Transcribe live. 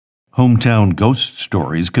Hometown Ghost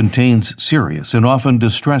Stories contains serious and often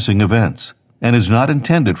distressing events and is not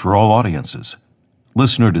intended for all audiences.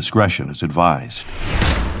 Listener discretion is advised.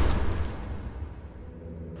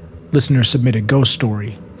 Listener submitted ghost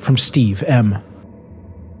story from Steve M.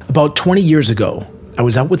 About 20 years ago, I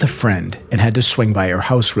was out with a friend and had to swing by her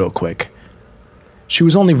house real quick. She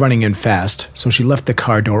was only running in fast, so she left the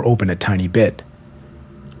car door open a tiny bit.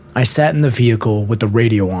 I sat in the vehicle with the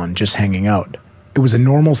radio on, just hanging out. It was a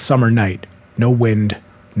normal summer night, no wind,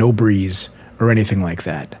 no breeze, or anything like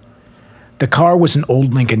that. The car was an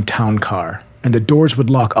old Lincoln Town Car, and the doors would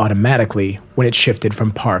lock automatically when it shifted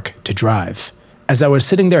from park to drive. As I was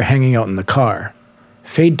sitting there hanging out in the car,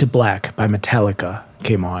 Fade to Black by Metallica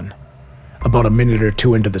came on. About a minute or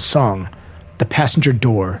two into the song, the passenger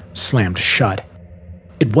door slammed shut.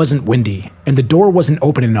 It wasn't windy, and the door wasn't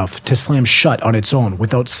open enough to slam shut on its own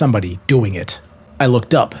without somebody doing it. I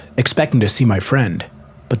looked up, expecting to see my friend,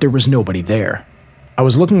 but there was nobody there. I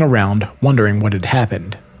was looking around, wondering what had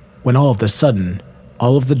happened, when all of a sudden,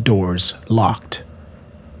 all of the doors locked.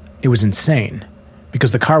 It was insane,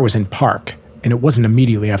 because the car was in park, and it wasn't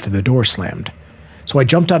immediately after the door slammed. So I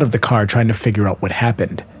jumped out of the car trying to figure out what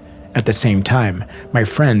happened. At the same time, my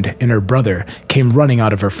friend and her brother came running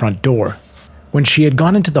out of her front door. When she had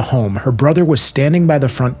gone into the home, her brother was standing by the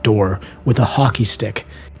front door with a hockey stick,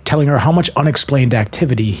 telling her how much unexplained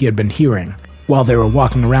activity he had been hearing. While they were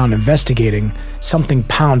walking around investigating, something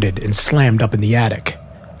pounded and slammed up in the attic.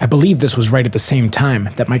 I believe this was right at the same time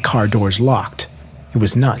that my car doors locked. It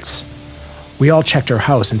was nuts. We all checked our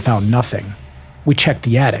house and found nothing. We checked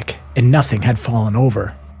the attic, and nothing had fallen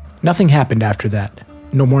over. Nothing happened after that.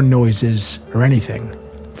 No more noises or anything.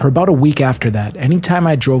 For about a week after that, anytime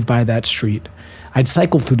I drove by that street, I'd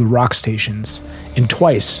cycle through the rock stations, and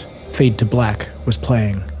twice, Fade to Black was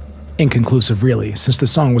playing. Inconclusive really, since the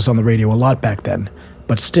song was on the radio a lot back then,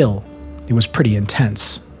 but still, it was pretty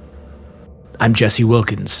intense. I'm Jesse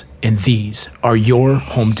Wilkins, and these are your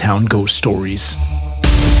hometown ghost stories.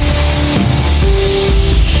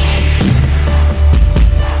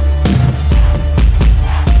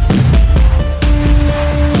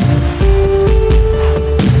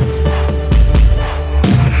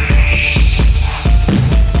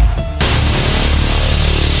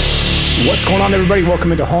 What's going on, everybody?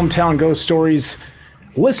 Welcome into Hometown Ghost Stories.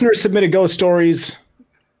 Listener submitted ghost stories,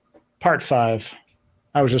 part 5.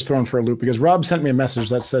 I was just thrown for a loop because Rob sent me a message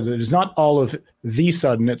that said it is not all of the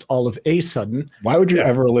sudden, it's all of a sudden. Why would you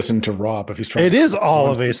ever listen to Rob if he's trying? It is all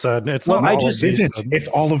of a sudden. It's not all of a sudden. It's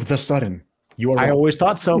all of the sudden. You are. I always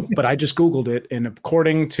thought so, but I just Googled it, and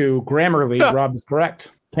according to Grammarly, Rob is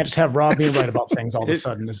correct. Can't just have Rob being right about things all of a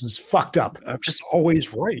sudden. This is fucked up. I'm just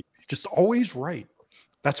always right. Just always right.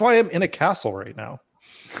 That's why I'm in a castle right now.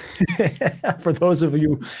 For those of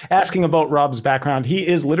you asking about Rob's background, he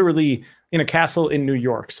is literally in a castle in New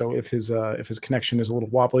York. So if his connection is a little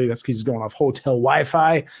wobbly, that's because he's going off hotel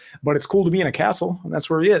Wi-Fi. But it's cool to be in a castle, and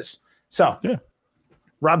that's where he is. So yeah,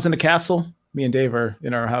 Rob's in a castle. Me and Dave are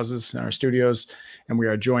in our houses, in our studios, and we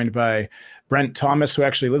are joined by Brent Thomas, who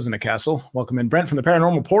actually lives in a castle. Welcome in, Brent, from the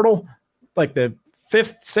Paranormal Portal. Like the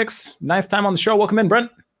 5th, 6th, 9th time on the show. Welcome in,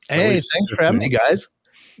 Brent. Hey, thanks for having me, guys.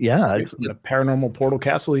 Yeah, it's a Paranormal Portal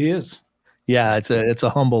castle. He is. Yeah, it's a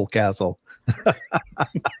humble castle,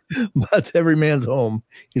 but every man's home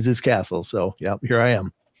is his castle. So yeah, here I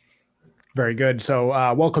am. Very good. So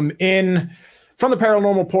welcome in from the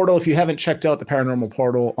Paranormal Portal. If you haven't checked out the Paranormal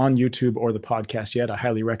Portal on YouTube or the podcast yet, I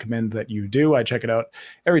highly recommend that you do. I check it out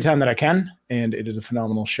every time that I can, and it is a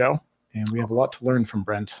phenomenal show. And we have a lot to learn from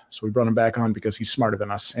Brent. So we brought him back on because he's smarter than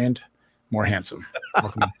us and more handsome.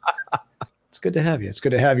 Welcome. It's good to have you. It's good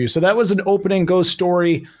to have you. So that was an opening ghost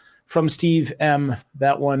story from Steve M.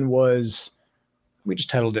 That one was, we just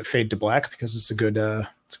titled it Fade to Black because it's a good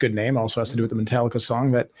name. Also has to do with the Metallica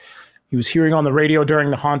song that he was hearing on the radio during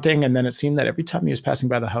the haunting. And then it seemed that every time he was passing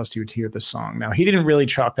by the house, he would hear this song. Now, he didn't really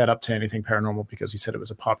chalk that up to anything paranormal because he said it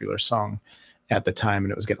was a popular song at the time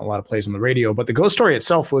and it was getting a lot of plays on the radio. But the ghost story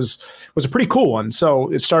itself was a pretty cool one.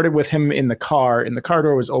 So it started with him in the car, and the car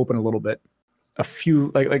door was open a little bit. A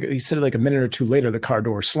few, like he said, like a minute or two later, the car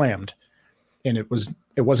door slammed, and it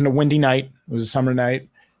wasn't a windy night. It was a summer night,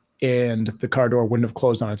 and the car door wouldn't have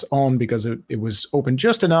closed on its own because it was open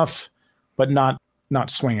just enough, but not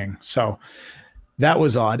swinging. So that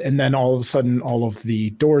was odd. And then all of a sudden, all of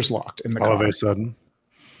the doors locked in the car. All of a sudden.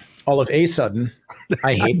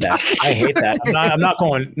 I hate that. I hate that. I'm not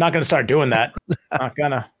going to start doing that.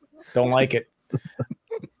 Don't like it.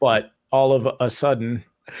 But all of a sudden.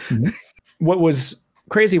 Mm-hmm. What was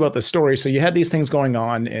crazy about the story, so you had these things going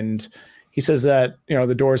on, and he says that,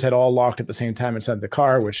 the doors had all locked at the same time inside the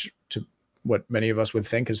car, which what many of us would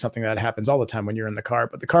think is something that happens all the time when you're in the car.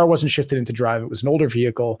 But the car wasn't shifted into drive. It was an older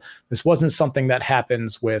vehicle. This wasn't something that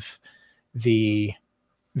happens with the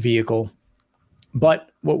vehicle.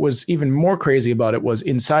 But what was even more crazy about it was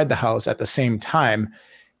inside the house at the same time,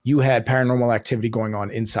 you had paranormal activity going on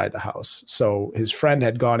inside the house. So his friend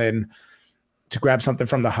had gone in to grab something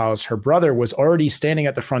from the house. Her brother was already standing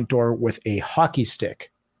at the front door with a hockey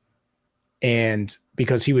stick. And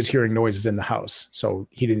because he was hearing noises in the house, so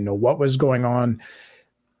he didn't know what was going on.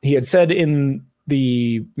 He had said in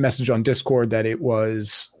the message on Discord that it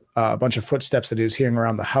was a bunch of footsteps that he was hearing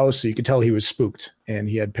around the house. So you could tell he was spooked, and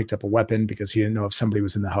he had picked up a weapon because he didn't know if somebody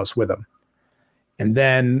was in the house with him. And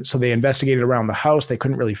then, so they investigated around the house. They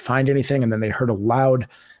couldn't really find anything. And then they heard a loud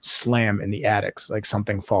slam in the attics, like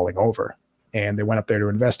something falling over. And they went up there to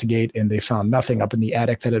investigate, and they found nothing up in the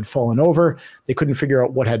attic that had fallen over. They couldn't figure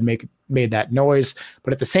out what had made that noise.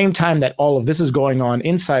 But at the same time that all of this is going on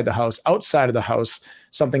inside the house, outside of the house,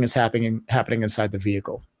 something is happening inside the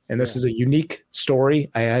vehicle. And this is a unique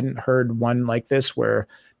story. I hadn't heard one like this where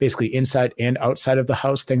basically inside and outside of the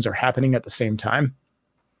house, things are happening at the same time.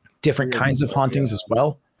 Different kinds of hauntings as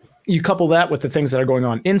well. You couple that with the things that are going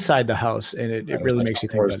on inside the house, and it really like makes you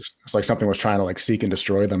think that it's like something was trying to like seek and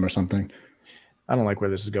destroy them or something. I don't like where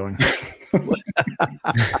this is going.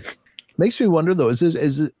 Makes me wonder though,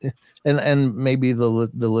 is it, and maybe the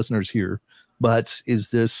listeners here, but is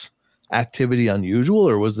this activity unusual,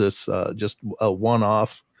 or was this just a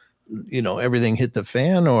one-off, everything hit the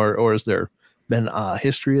fan, or has there been a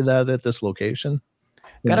history of that at this location?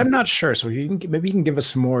 That I'm not sure. So maybe you can give us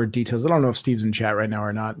some more details. I don't know if Steve's in chat right now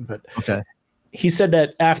or not, but okay. He said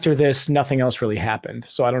that after this, nothing else really happened.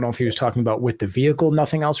 So I don't know if he was talking about with the vehicle,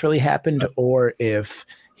 nothing else really happened, or if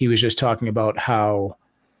he was just talking about how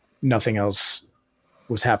nothing else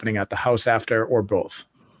was happening at the house after, or both.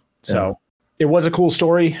 So it was a cool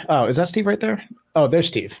story. Oh, is that Steve right there? Oh, there's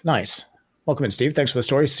Steve. Nice. Welcome in, Steve. Thanks for the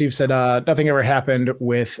story. Steve said nothing ever happened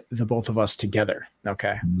with the both of us together.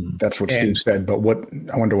 Okay. That's what Steve said, but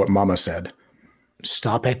I wonder what Mama said.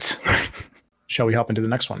 Stop it. Shall we hop into the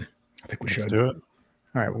next one? I think we should do it.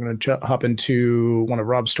 All right, we're going to hop into one of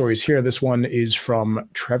Rob's stories here. This one is from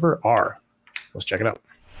Trevor R. Let's check it out.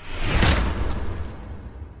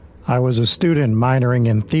 I was a student minoring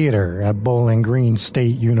in theater at Bowling Green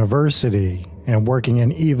State University and working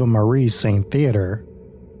in Eva Marie St. Theater.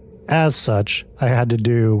 As such, I had to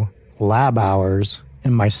do lab hours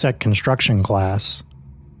in my set construction class.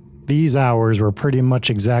 These hours were pretty much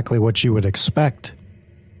exactly what you would expect.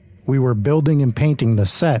 We were building and painting the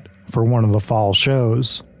set for one of the fall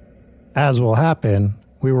shows. As will happen,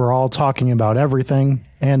 we were all talking about everything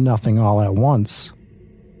and nothing all at once.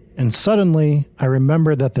 And suddenly, I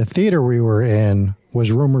remembered that the theater we were in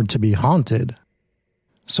was rumored to be haunted.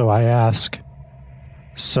 So I asked,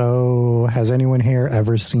 "So, has anyone here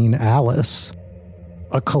ever seen Alice?"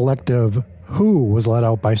 A collective "who" was let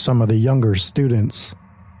out by some of the younger students.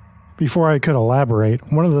 Before I could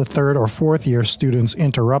elaborate, one of the third or fourth year students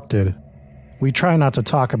interrupted. "We try not to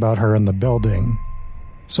talk about her in the building,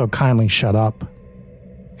 so kindly shut up."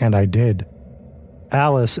 And I did.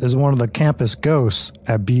 Alice is one of the campus ghosts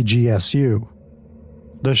at BGSU.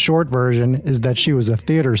 The short version is that she was a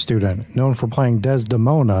theater student known for playing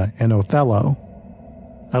Desdemona in Othello.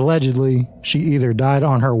 Allegedly, she either died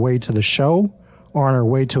on her way to the show or on her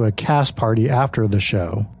way to a cast party after the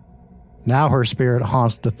show. Now her spirit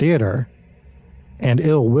haunts the theater, and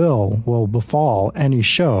ill will befall any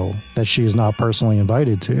show that she is not personally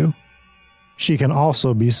invited to. She can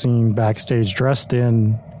also be seen backstage dressed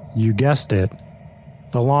in, you guessed it,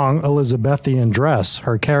 the long Elizabethan dress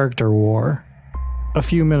her character wore. A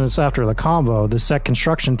few minutes after the convo, the set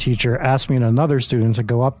construction teacher asked me and another student to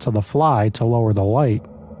go up to the fly to lower the light.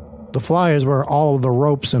 The fly is where all of the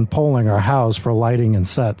ropes and poling are housed for lighting and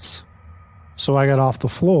sets. So I got off the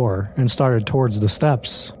floor and started towards the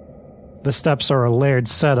steps. The steps are a layered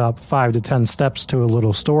setup, 5 to 10 steps to a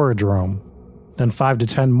little storage room, then 5 to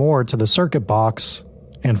 10 more to the circuit box,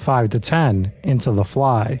 and 5 to 10 into the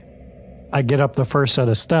fly. I get up the first set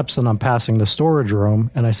of steps and I'm passing the storage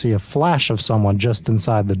room and I see a flash of someone just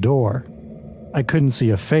inside the door. I couldn't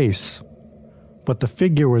see a face, but the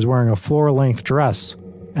figure was wearing a floor-length dress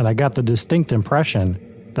and I got the distinct impression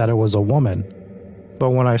that it was a woman.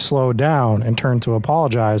 But when I slowed down and turned to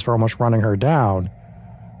apologize for almost running her down,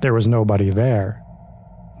 there was nobody there.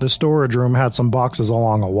 The storage room had some boxes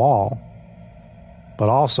along a wall, but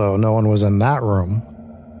also no one was in that room.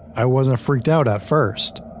 I wasn't freaked out at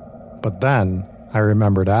first, but then I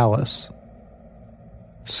remembered Alice.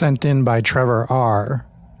 Sent in by Trevor R.,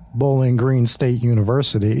 Bowling Green State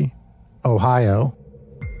University, Ohio.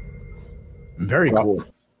 Very cool.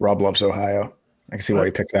 Rob loves Ohio. I can see why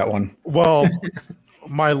you picked that one. Well,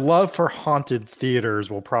 my love for haunted theaters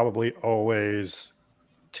will probably always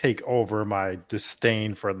take over my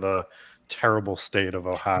disdain for the terrible state of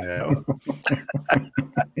Ohio.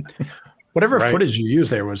 Whatever Right. footage you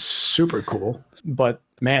used there was super cool, but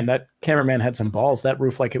man, that cameraman had some balls. That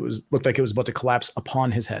roof looked like it was about to collapse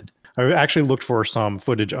upon his head. I actually looked for some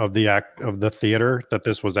footage of the theater that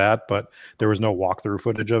this was at, but there was no walkthrough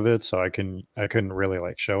footage of it, so I couldn't really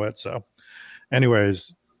like show it. So,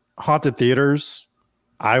 anyways, haunted theaters.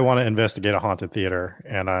 I want to investigate a haunted theater,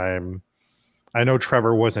 and I know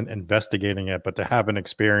Trevor wasn't investigating it, but to have an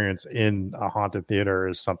experience in a haunted theater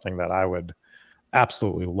is something that I would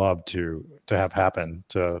absolutely love to have happen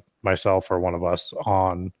to myself or one of us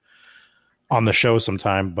on the show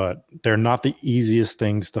sometime, but they're not the easiest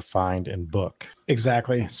things to find and book.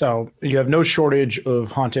 Exactly. So you have no shortage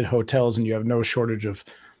of haunted hotels and you have no shortage of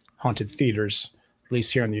haunted theaters, at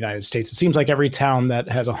least here in the United States. It seems like every town that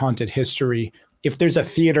has a haunted history, if there's a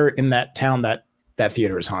theater in that town, that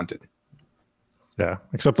theater is haunted. Yeah,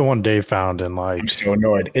 except the one Dave found in I'm so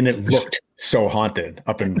annoyed. And it looked so haunted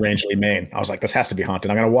up in Rangeley, Maine. I was like, this has to be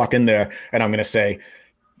haunted. I'm going to walk in there and I'm going to say,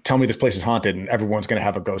 tell me this place is haunted. And everyone's going to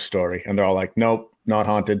have a ghost story. And they're all like, nope, not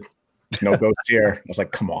haunted. No ghosts here. I was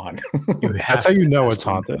like, come on. That's how you know it's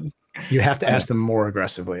haunted. You have to ask them more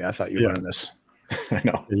aggressively. I thought you learned this. I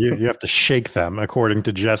know. You have to shake them, according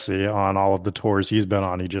to Jesse on all of the tours he's been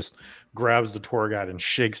on. He just grabs the tour guide and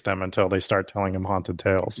shakes them until they start telling him haunted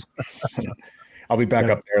tales. I'll be back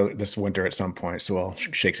up there this winter at some point, so I'll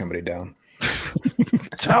shake somebody down.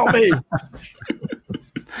 Tell me.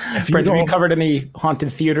 Brent, have you covered any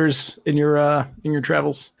haunted theaters in your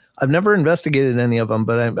travels? I've never investigated any of them,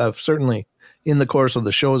 but I've certainly, in the course of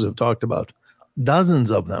the shows, have talked about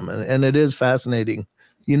dozens of them, and it is fascinating.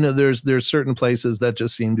 You know, there's certain places that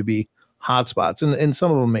just seem to be hotspots, and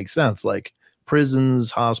some of them make sense, like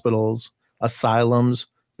prisons, hospitals, asylums,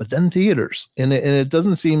 but then theaters, and it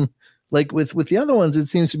doesn't seem like with the other ones, it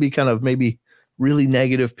seems to be kind of maybe really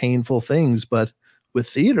negative, painful things, but with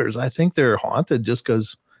theaters, I think they're haunted just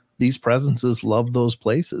because these presences love those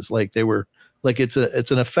places, like they were. Like it's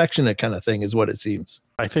an affectionate kind of thing is what it seems.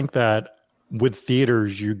 I think that with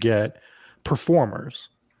theaters, you get performers,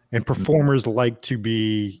 and performers like to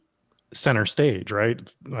be center stage, right?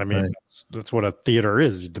 I mean, Right. that's what a theater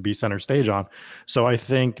is, to be center stage on. So I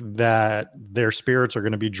think that their spirits are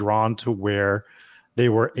going to be drawn to where they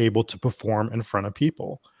were able to perform in front of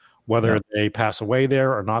people, whether they pass away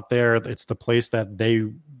there or not there. It's the place that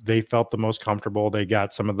they felt the most comfortable. They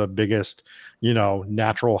got some of the biggest,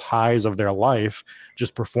 natural highs of their life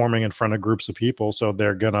just performing in front of groups of people. So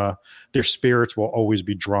their spirits will always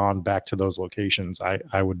be drawn back to those locations,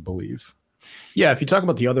 I would believe. Yeah, if you talk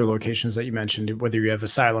about the other locations that you mentioned, whether you have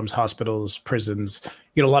asylums, hospitals, prisons,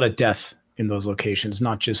 you get a lot of death in those locations,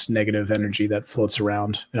 not just negative energy that floats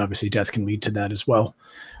around. And obviously death can lead to that as well.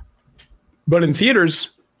 But in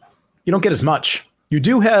theaters, you don't get as much. You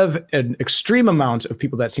do have an extreme amount of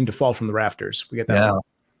people that seem to fall from the rafters. We get that. Yeah.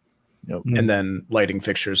 Yep. And then lighting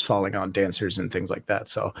fixtures falling on dancers and things like that.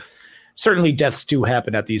 So certainly deaths do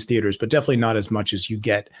happen at these theaters, but definitely not as much as you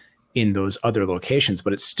get in those other locations.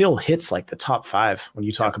 But it still hits like the top 5 when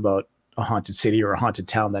you talk about a haunted city or a haunted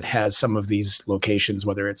town that has some of these locations,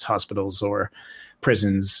 whether it's hospitals or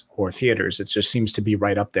prisons or theaters. It just seems to be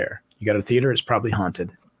right up there. You got a theater, it's probably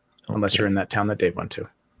haunted, unless you're in that town that Dave went to.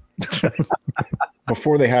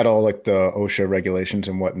 Before they had all like the OSHA regulations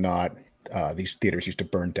and whatnot, these theaters used to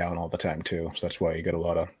burn down all the time too. So that's why you get a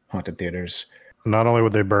lot of haunted theaters. Not only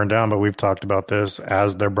would they burn down, but we've talked about this,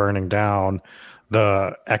 as they're burning down,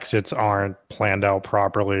 the exits aren't planned out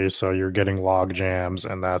properly. So you're getting log jams,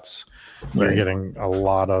 and you're getting a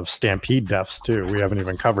lot of stampede deaths too. We haven't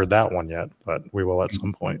even covered that one yet, but we will at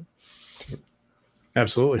some point.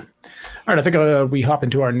 Absolutely. All right, I think we hop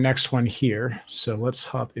into our next one here. So let's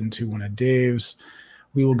hop into one of Dave's.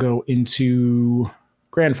 We will go into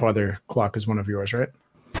grandfather clock is one of yours, right?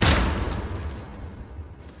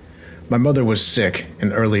 My mother was sick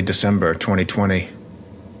in early December 2020.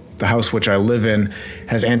 The house which I live in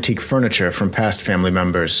has antique furniture from past family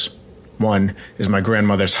members. One is my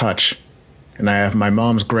grandmother's hutch, and I have my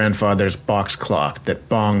mom's grandfather's box clock that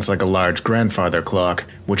bongs like a large grandfather clock,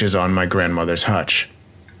 which is on my grandmother's hutch.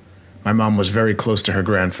 My mom was very close to her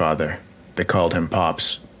grandfather. They called him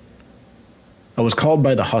Pops. I was called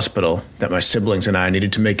by the hospital that my siblings and I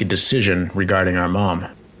needed to make a decision regarding our mom.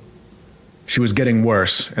 She was getting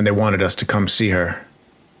worse, and they wanted us to come see her.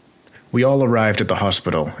 We all arrived at the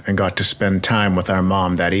hospital and got to spend time with our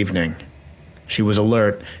mom that evening. She was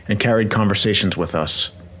alert and carried conversations with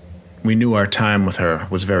us. We knew our time with her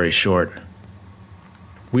was very short.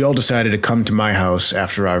 We all decided to come to my house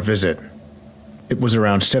after our visit. It was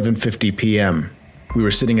around 7:50 p.m. We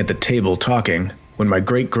were sitting at the table talking when my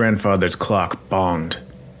great-grandfather's clock bonged.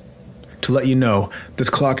 To let you know, this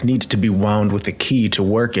clock needs to be wound with a key to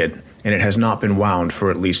work it, and it has not been wound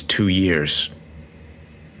for at least 2 years.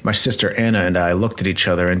 My sister Anna and I looked at each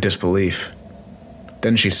other in disbelief.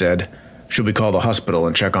 Then she said, "Should we call the hospital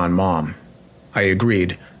and check on Mom?" I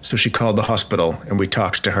agreed, so she called the hospital and we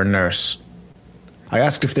talked to her nurse. I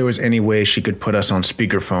asked if there was any way she could put us on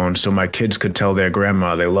speakerphone so my kids could tell their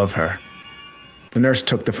grandma they love her. The nurse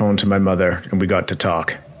took the phone to my mother and we got to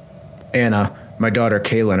talk. Anna, my daughter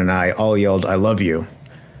Kaylin, and I all yelled, "I love you."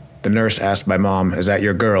 The nurse asked my mom, "Is that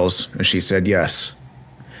your girls?" And she said yes.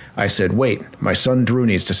 I said, "Wait, my son Drew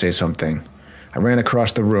needs to say something." I ran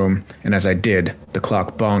across the room, and as I did, the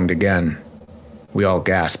clock bonged again. We all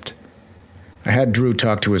gasped. I had Drew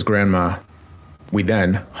talk to his grandma. We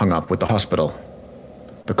then hung up with the hospital.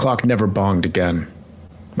 The clock never bonged again.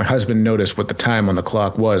 My husband noticed what the time on the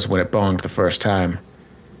clock was when it bonged the first time.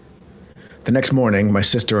 The next morning, my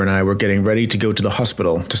sister and I were getting ready to go to the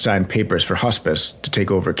hospital to sign papers for hospice to take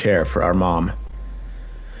over care for our mom.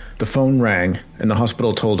 The phone rang, and the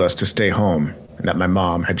hospital told us to stay home and that my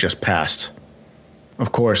mom had just passed.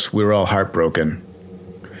 Of course, we were all heartbroken.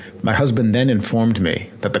 My husband then informed me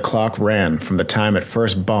that the clock ran from the time it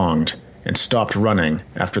first bonged and stopped running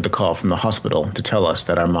after the call from the hospital to tell us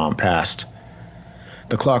that our mom passed.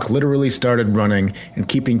 The clock literally started running and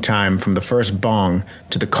keeping time from the first bong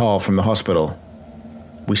to the call from the hospital.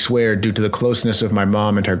 We swear, due to the closeness of my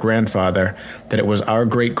mom and her grandfather, that it was our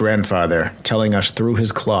great-grandfather telling us through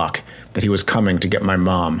his clock that he was coming to get my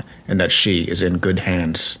mom and that she is in good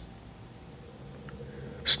hands.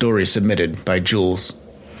 Story submitted by Jules.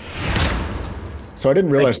 So I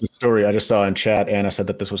didn't realize the story. I just saw in chat Anna said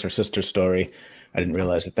that this was her sister's story. I didn't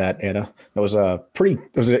realize that, Anna. That was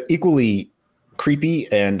an equally creepy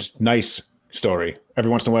and nice story.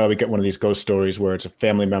 Every once in a while we get one of these ghost stories where it's a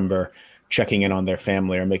family member checking in on their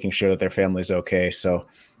family or making sure that their family's okay. So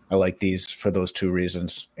I like these for those two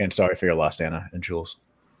reasons. And sorry for your loss, Anna and Jules.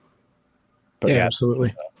 But yeah,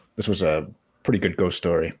 absolutely. This was a pretty good ghost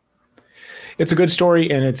story. It's a good story,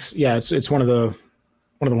 and it's one of the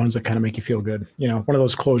ones that kind of make you feel good. You know, one of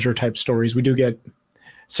those closure type stories. We do get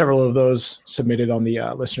several of those submitted on the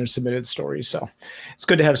listeners submitted stories. So it's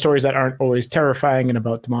good to have stories that aren't always terrifying and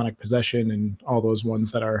about demonic possession and all those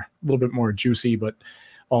ones that are a little bit more juicy, but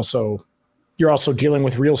also you're also dealing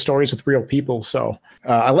with real stories with real people. So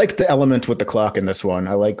I like the element with the clock in this one.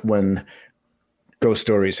 I like when ghost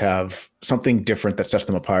stories have something different that sets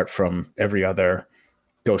them apart from every other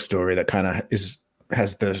ghost story that kind of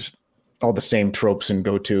has all the same tropes and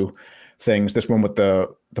go-to things. This one with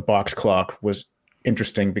the box clock was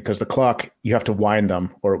interesting because the clock, you have to wind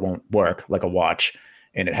them or it won't work, like a watch,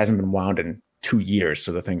 and it hasn't been wound in 2 years,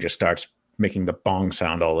 so the thing just starts making the bong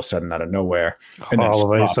sound all of a sudden out of nowhere. And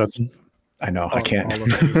all of a sudden. I know, I can't.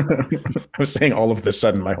 I was saying all of a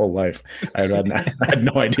sudden my whole life. I had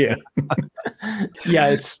no idea. Yeah,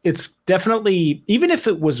 it's definitely, even if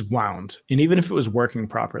it was wound and even if it was working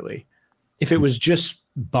properly, if it was just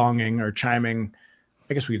bonging or chiming,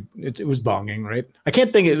 I guess it was bonging, right? I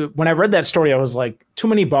can't think. When I read that story, I was like, too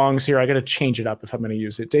many bongs here. I got to change it up if I'm going to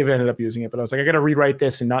use it. David ended up using it, but I was like, I got to rewrite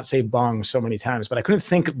this and not say bong so many times. But I couldn't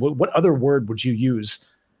think, what other word would you use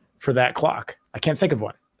for that clock? I can't think of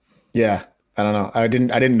one. Yeah, I don't know. I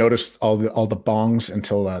didn't notice all the bongs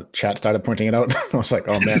until chat started pointing it out. I was like,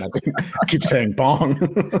 oh man, I keep saying bong.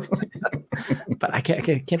 But I can't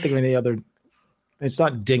think of any other. It's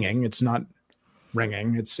not dinging. It's not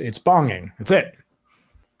ringing. It's bonging. That's it.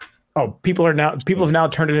 Oh, people have now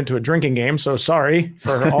turned it into a drinking game. So sorry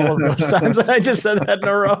for all of those times that I just said that in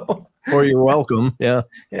a row. Or you're welcome. Yeah.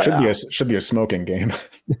 Should be a smoking game.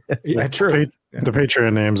 Yeah, true. The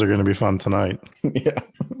Patreon names are going to be fun tonight. Yeah,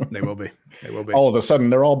 they will be. All of a sudden,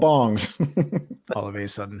 they're all bongs. All of a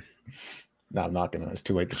sudden. No, I'm not gonna. It's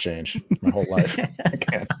too late to change my whole life. I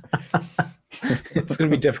can't. It's going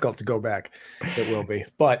to be difficult to go back. It will be.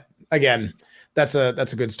 But again, that's a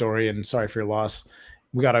good story. And sorry for your loss.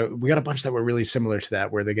 We got a bunch that were really similar to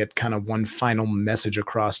that, where they get kind of one final message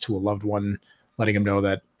across to a loved one, letting them know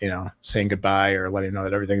that, saying goodbye or letting them know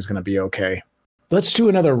that everything's going to be okay. Let's do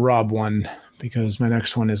another Rob one, because my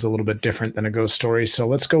next one is a little bit different than a ghost story. So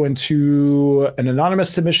let's go into an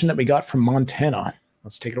anonymous submission that we got from Montana.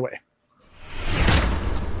 Let's take it away.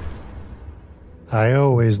 I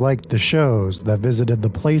always liked the shows that visited the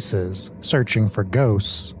places searching for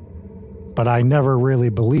ghosts, but I never really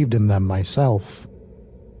believed in them myself.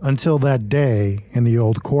 Until that day in the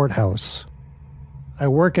old courthouse. I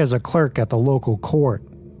work as a clerk at the local court.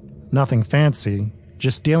 Nothing fancy,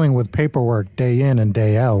 just dealing with paperwork day in and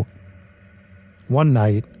day out. One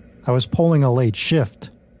night, I was pulling a late shift,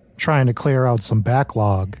 trying to clear out some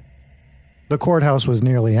backlog. The courthouse was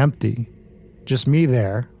nearly empty, just me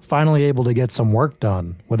there, finally able to get some work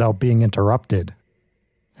done without being interrupted.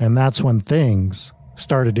 And that's when things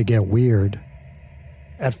started to get weird.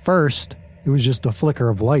 At first, it was just a flicker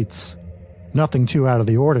of lights, nothing too out of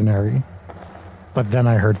the ordinary. But then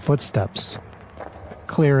I heard footsteps.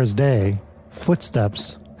 Clear as day,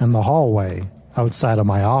 footsteps in the hallway outside of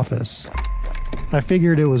my office. I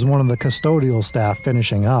figured it was one of the custodial staff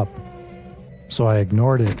finishing up, so I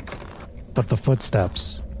ignored it. But the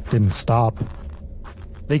footsteps didn't stop.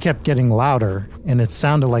 They kept getting louder, and it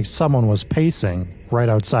sounded like someone was pacing right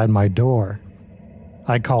outside my door.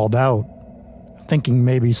 I called out, thinking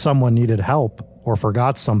maybe someone needed help or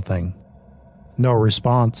forgot something. No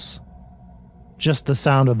response. Just the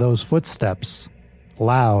sound of those footsteps,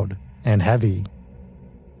 loud and heavy.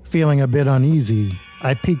 Feeling a bit uneasy,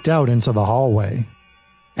 I peeked out into the hallway.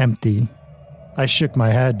 Empty. I shook my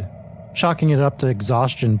head, chalking it up to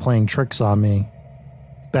exhaustion playing tricks on me.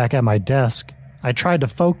 Back at my desk, I tried to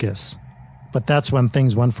focus, but that's when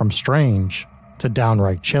things went from strange to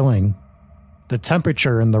downright chilling. The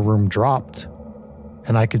temperature in the room dropped,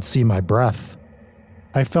 and I could see my breath.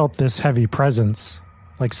 I felt this heavy presence,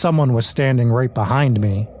 like someone was standing right behind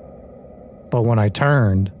me. But when I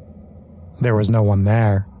turned, there was no one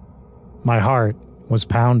there. My heart was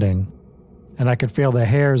pounding, and I could feel the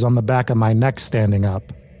hairs on the back of my neck standing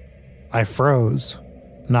up. I froze,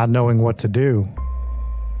 not knowing what to do.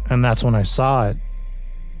 And that's when I saw it.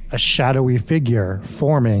 A shadowy figure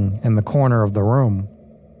forming in the corner of the room.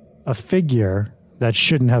 A figure that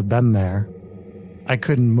shouldn't have been there. I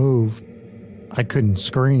couldn't move. I couldn't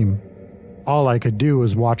scream. All I could do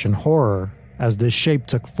was watch in horror as this shape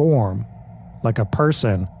took form, like a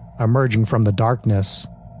person emerging from the darkness.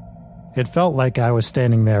 It felt like I was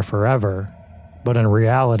standing there forever, but in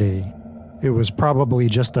reality, it was probably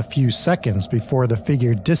just a few seconds before the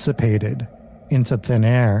figure dissipated into thin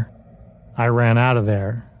air. I ran out of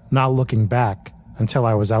there, not looking back until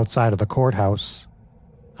I was outside of the courthouse.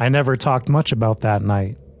 I never talked much about that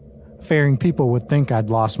night, fearing people would think I'd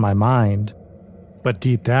lost my mind. But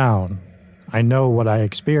deep down, I know what I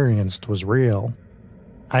experienced was real.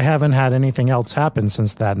 I haven't had anything else happen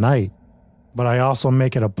since that night, but I also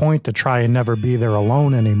make it a point to try and never be there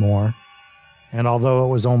alone anymore. And although it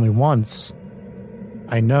was only once,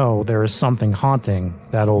 I know there is something haunting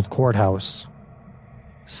that old courthouse.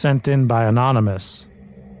 Sent in by Anonymous,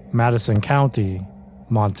 Madison County,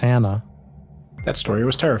 Montana. That story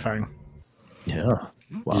was terrifying. Yeah.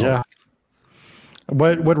 Wow. Yeah.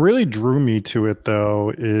 What really drew me to it,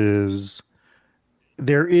 though, is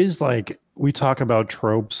there is, like, we talk about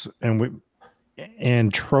tropes,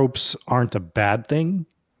 and tropes aren't a bad thing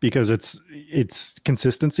because it's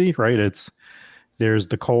consistency, right? There's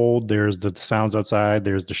the cold, there's the sounds outside,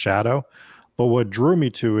 there's the shadow. But what drew me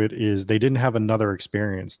to it is they didn't have another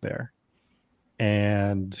experience there.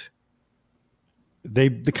 And they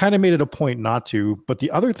kind of made it a point not to. But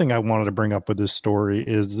the other thing I wanted to bring up with this story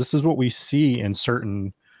is this is what we see in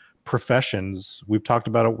certain professions. We've talked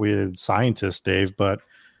about it with scientists, Dave, but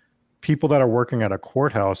people that are working at a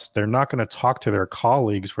courthouse, they're not going to talk to their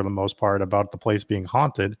colleagues for the most part about the place being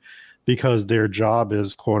haunted because their job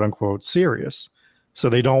is quote unquote serious. So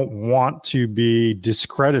they don't want to be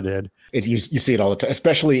discredited. You see it all the time,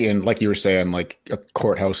 especially in, like you were saying, like a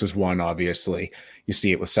courthouse is one, obviously. You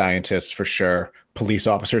see it with scientists for sure. Police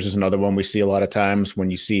officers is another one we see a lot of times.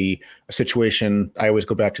 When you see a situation, I always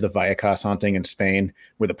go back to the Vallecas haunting in Spain,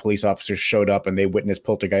 where the police officers showed up and they witnessed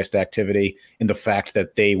poltergeist activity, and the fact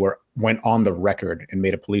that they went on the record and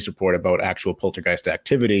made a police report about actual poltergeist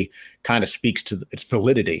activity kind of speaks to its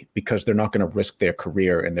validity, because they're not going to risk their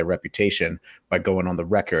career and their reputation by going on the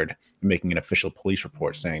record and making an official police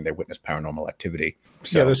report saying they witnessed paranormal activity.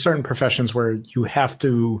 So yeah, there's certain professions where you have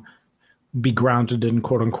to be grounded in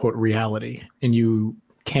quote unquote reality, and you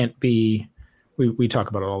can't be, we talk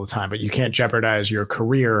about it all the time, but you can't jeopardize your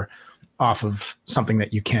career off of something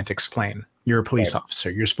that you can't explain. You're a police officer.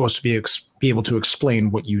 You're supposed to be able to explain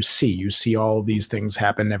what you see. You see all these things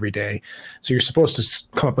happen every day. So you're supposed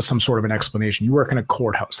to come up with some sort of an explanation. You work in a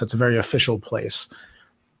courthouse. That's a very official place.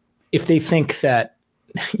 If they think that,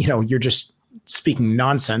 you're just speaking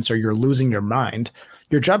nonsense or you're losing your mind,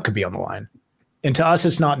 your job could be on the line. And to us,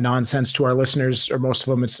 it's not nonsense. To our listeners, or most of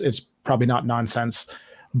them, it's probably not nonsense.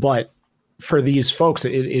 But for these folks,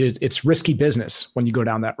 it's risky business when you go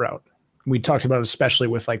down that route. We talked about it, especially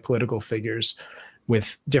with like political figures,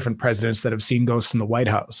 with different presidents that have seen ghosts in the White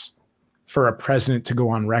House. For a president to go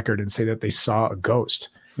on record and say that they saw a ghost,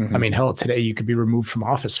 I mean, hell, today you could be removed from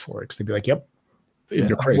office for it because they'd be like, "Yep,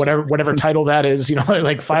 You're crazy. whatever title that is,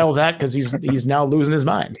 like file that because he's now losing his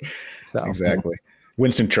mind." So Exactly.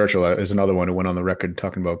 Winston Churchill is another one who went on the record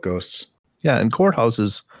talking about ghosts. Yeah, and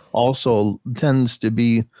courthouses also tends to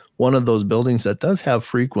be one of those buildings that does have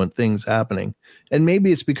frequent things happening. And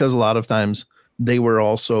maybe it's because a lot of times they were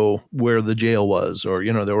also where the jail was, or,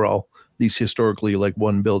 they were all these historically like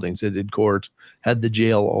one buildings. It did court, had the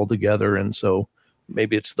jail all together. And so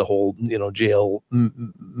maybe it's the whole, jail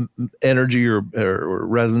energy or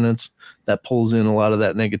resonance that pulls in a lot of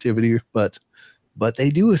that negativity. But they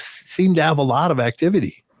do seem to have a lot of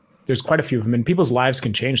activity. There's quite a few of them, and people's lives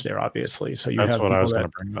can change there, obviously. So that's what I was going to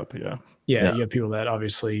bring up. Yeah, you have people that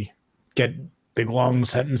obviously get big, long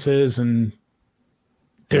sentences, and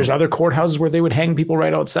there's other courthouses where they would hang people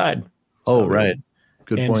right outside. So, right.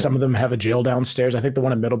 Good and point. Some of them have a jail downstairs. I think the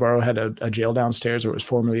one in Middleborough had a jail downstairs, or it was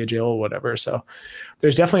formerly a jail or whatever. So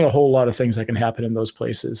there's definitely a whole lot of things that can happen in those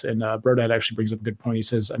places. And Brodad actually brings up a good point. He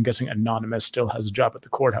says, I'm guessing Anonymous still has a job at the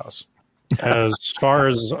courthouse. As far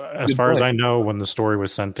as I know, when the story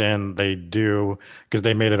was sent in, they do, because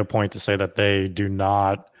they made it a point to say that they do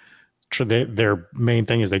not. Their main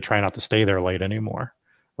thing is they try not to stay there late anymore,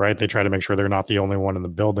 right? They try to make sure they're not the only one in the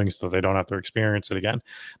building, so they don't have to experience it again.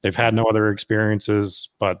 They've had no other experiences,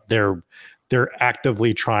 but they're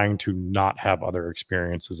actively trying to not have other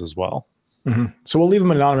experiences as well. Mm-hmm. So we'll leave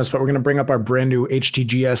them anonymous, but we're going to bring up our brand new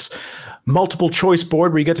HTGS multiple choice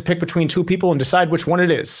board where you get to pick between two people and decide which one it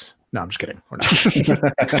is. No, I'm just kidding. We're not.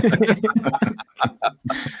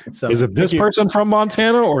 So, is it this person from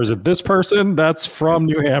Montana or is it this person that's from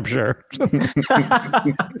New Hampshire?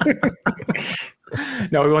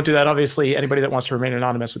 No, we won't do that. Obviously, anybody that wants to remain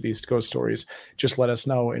anonymous with these ghost stories, just let us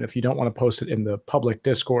know. And if you don't want to post it in the public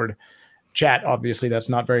Discord chat, obviously that's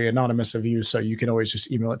not very anonymous of you. So you can always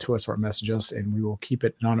just email it to us or message us and we will keep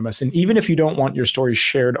it anonymous. And even if you don't want your story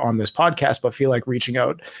shared on this podcast, but feel like reaching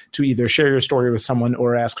out to either share your story with someone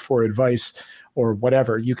or ask for advice or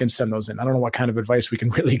whatever, you can send those in. I don't know what kind of advice we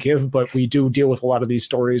can really give, but we do deal with a lot of these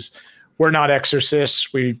stories. We're not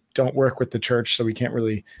exorcists. We don't work with the church, so we can't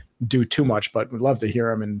really do too much, but we'd love to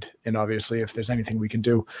hear them. And obviously if there's anything we can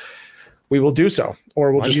do, we will do so,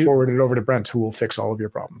 or we'll just forward it over to Brent, who will fix all of your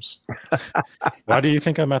problems. Why do you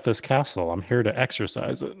think I'm at this castle? I'm here to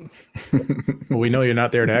exercise it. Well, we know you're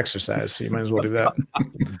not there to exercise, so you might as well do that.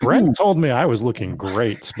 Brent told me I was looking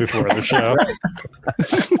great before the show.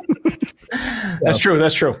 That's true.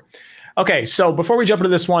 That's true. Okay, so before we jump into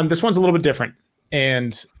this one's a little bit different.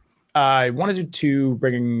 And I wanted to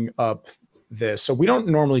bring up this. So we don't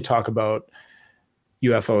normally talk about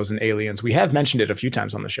UFOs and aliens. We have mentioned it a few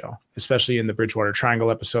times on the show, especially in the Bridgewater Triangle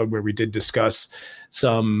episode where we did discuss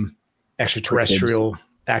some extraterrestrial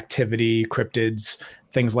activity, cryptids,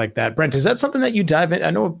 things like that. Brent, is that something that you dive in? I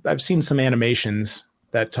know I've seen some animations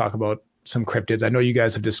that talk about some cryptids. I know you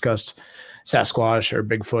guys have discussed Sasquatch or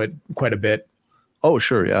Bigfoot quite a bit. Oh,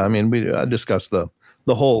 sure. Yeah. I mean, I discuss the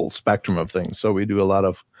whole spectrum of things. So we do a lot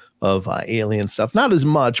of alien stuff, not as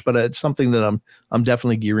much, but it's something that I'm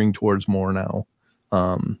definitely gearing towards more now.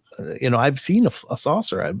 I've seen a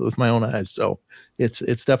saucer with my own eyes, so it's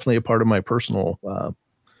definitely a part of my personal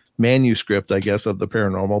manuscript, I guess, of the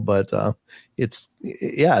paranormal. But it's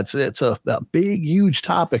a big, huge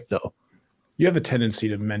topic, though. You have a tendency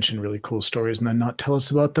to mention really cool stories and then not tell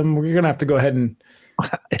us about them. We're gonna have to go ahead and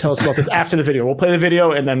tell us about this after the video. We'll play the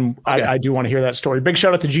video, and then okay. I do want to hear that story. Big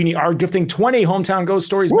shout out to Jeannie R gifting 20 Hometown Ghost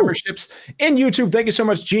Stories memberships in YouTube. Thank you so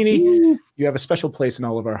much, Jeannie. Woo. You have a special place in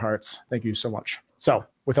all of our hearts. Thank you so much. So,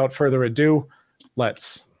 without further ado,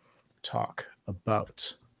 let's talk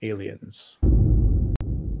about aliens.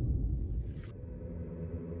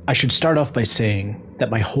 I should start off by saying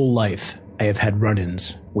that my whole life I have had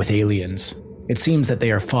run-ins with aliens. It seems that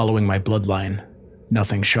they are following my bloodline.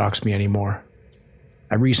 Nothing shocks me anymore.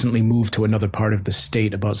 I recently moved to another part of the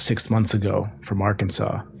state about 6 months ago from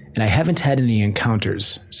Arkansas, and I haven't had any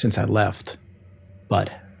encounters since I left.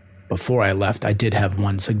 But before I left, I did have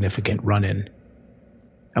one significant run-in.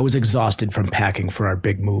 I was exhausted from packing for our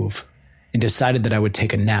big move and decided that I would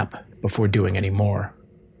take a nap before doing any more.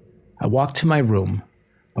 I walked to my room,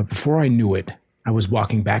 but before I knew it, I was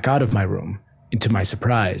walking back out of my room, and to my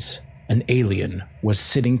surprise, an alien was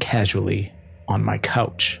sitting casually on my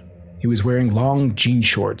couch. He was wearing long jean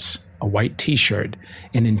shorts, a white t-shirt,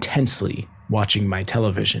 and intensely watching my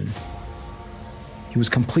television. He was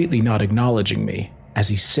completely not acknowledging me as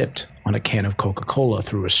he sipped on a can of Coca-Cola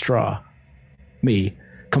through a straw. Me,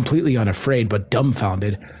 completely unafraid but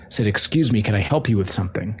dumbfounded, said, "Excuse me, can I help you with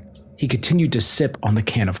something?" He continued to sip on the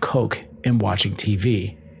can of Coke and watching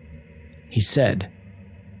TV. He said,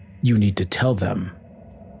 "You need to tell them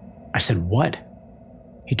I said, "What?"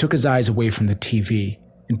 He took his eyes away from the TV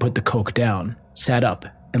and put the Coke down, sat up,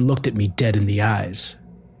 and looked at me dead in the eyes.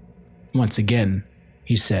 Once again,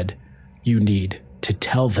 he said, "You need to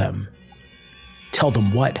tell them." "Tell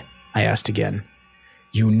them what?" I asked again.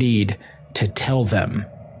 "You need to tell them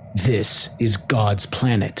this is God's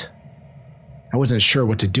planet." I wasn't sure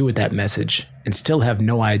what to do with that message and still have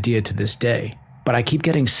no idea to this day, but I keep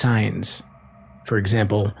getting signs. For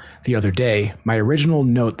example, the other day, my original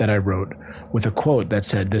note that I wrote with a quote that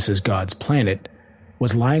said, "This is God's planet,"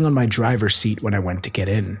 was lying on my driver's seat when I went to get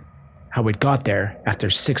in. How it got there after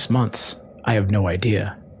 6 months, I have no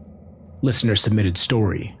idea. Listener submitted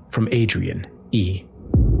story from Adrian E.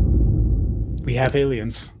 We have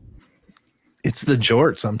aliens. It's the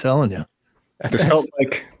jorts, I'm telling you. This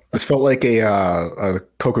felt like a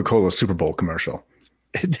Coca-Cola Super Bowl commercial.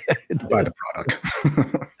 Buy the product.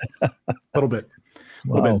 A little bit.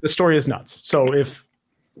 Wow. The story is nuts. So if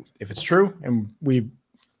it's true, and we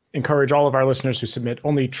encourage all of our listeners who submit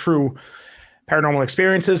only true paranormal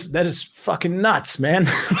experiences, that is fucking nuts, man.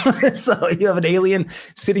 So you have an alien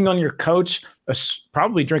sitting on your couch,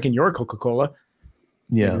 probably drinking your Coca-Cola.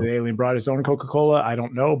 Yeah. Maybe the alien brought his own Coca-Cola. I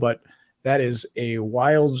don't know, but that is a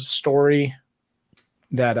wild story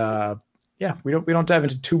that we don't dive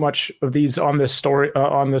into too much of these on this story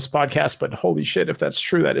on this podcast, but holy shit, if that's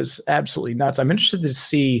true, that is absolutely nuts. I'm interested to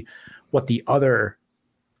see what the other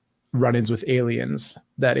run-ins with aliens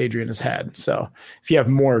that Adrian has had. So if you have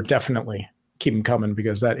more, definitely keep them coming,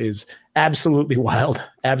 because that is absolutely wild.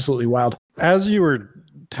 Absolutely wild. As you were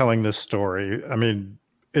telling this story, I mean,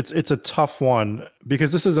 it's a tough one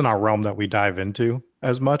because this isn't our realm that we dive into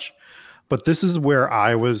as much, but this is where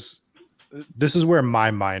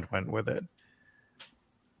my mind went with it.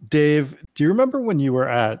 Dave, do you remember when you were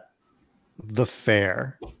at the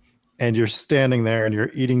fair and you're standing there and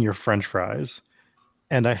you're eating your French fries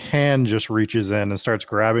and a hand just reaches in and starts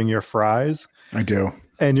grabbing your fries? I do.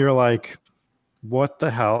 And you're like, what the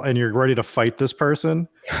hell? And you're ready to fight this person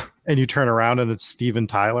and you turn around and it's Steven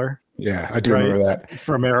Tyler. Yeah, I do remember that.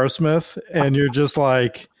 From Aerosmith. And you're just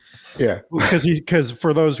like, yeah, because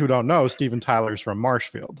for those who don't know, Steven Tyler's from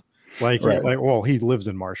Marshfield. He lives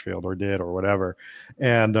in Marshfield or did or whatever.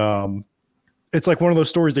 And it's like one of those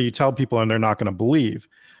stories that you tell people and they're not going to believe.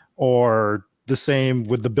 Or the same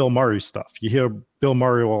with the Bill Murray stuff. You hear Bill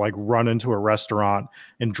Murray will like run into a restaurant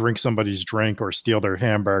and drink somebody's drink or steal their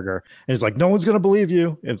hamburger. And he's like, no one's going to believe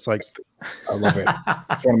you. It's like, I love it.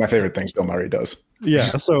 It's one of my favorite things Bill Murray does.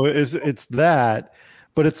 Yeah. So it's that,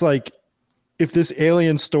 but it's like, if this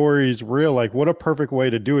alien story is real, like what a perfect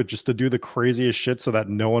way to do it, just to do the craziest shit so that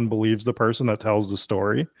no one believes the person that tells the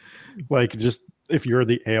story. Like just if you're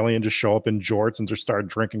the alien, just show up in jorts and just start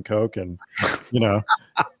drinking Coke and,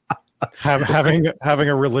 having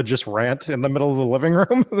a religious rant in the middle of the living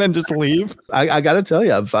room and then just leave. I got to tell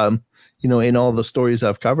you, I've, in all the stories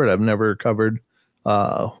I've covered, I've never covered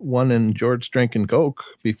one in George drinking Coke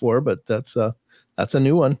before, but that's a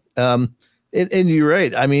new one. And you're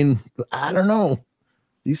right. I mean, I don't know.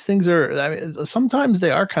 These things sometimes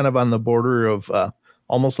they are kind of on the border of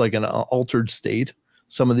almost like an altered state.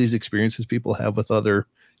 Some of these experiences people have with other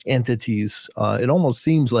entities. It almost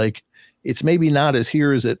seems like it's maybe not as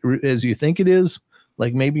here as you think it is.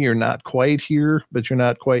 Like maybe you're not quite here, but you're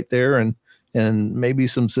not quite there. And maybe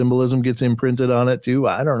some symbolism gets imprinted on it too.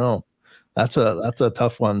 I don't know. That's a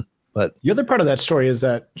tough one. But the other part of that story is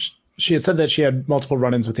that she had said that she had multiple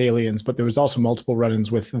run-ins with aliens, but there was also multiple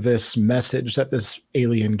run-ins with this message that this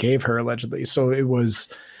alien gave her allegedly. So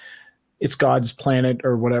it's God's planet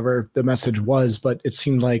or whatever the message was, but it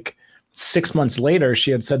seemed like 6 months later,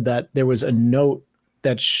 she had said that there was a note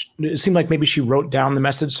that it seemed like maybe she wrote down the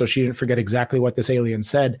message so she didn't forget exactly what this alien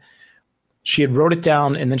said. She had wrote it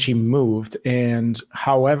down and then she moved. And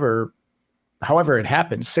however it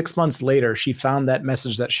happened, 6 months later, she found that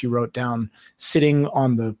message that she wrote down sitting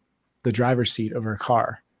on the driver's seat of her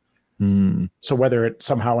car. So whether it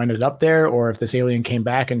somehow ended up there or if this alien came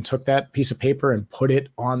back and took that piece of paper and put it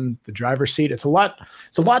on the driver's seat, it's a lot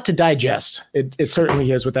to digest. It certainly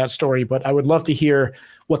is with that story, but I would love to hear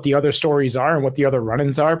what the other stories are and what the other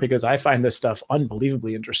run-ins are, because I find this stuff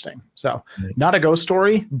unbelievably interesting. So not a ghost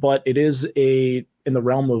story, but it is in the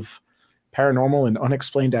realm of paranormal and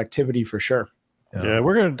unexplained activity for sure. Yeah,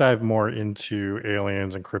 we're going to dive more into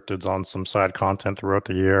aliens and cryptids on some side content throughout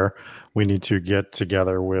the year. We need to get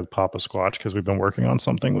together with Papa Squatch because we've been working on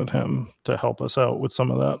something with him to help us out with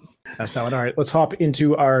some of that. That's that one. All right, let's hop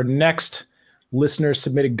into our next listener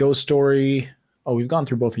submitted ghost story. Oh, we've gone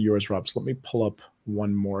through both of yours, Rob. So let me pull up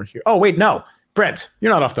one more here. Oh, wait, no. Brent,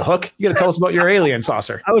 you're not off the hook. You got to tell us about your alien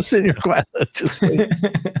saucer. I was sitting here quiet, just waiting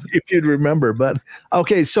to see if you'd remember. But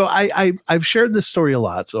okay, so I've shared this story a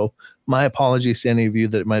lot. So my apologies to any of you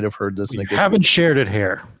that might have heard this. You haven't shared it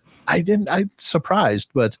here. I didn't. I'm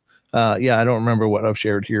surprised, but yeah, I don't remember what I've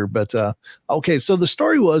shared here. But okay, so the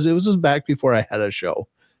story was, it was just back before I had a show,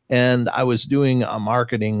 and I was doing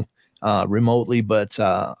marketing remotely, but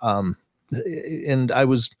and I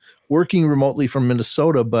was working remotely from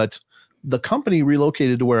Minnesota, but the company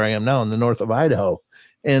relocated to where I am now in the north of Idaho.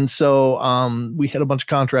 And so we had a bunch of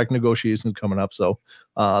contract negotiations coming up. So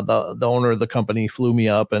the owner of the company flew me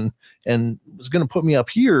up and was going to put me up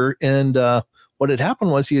here. And what had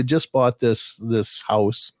happened was he had just bought this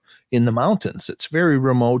house in the mountains. It's very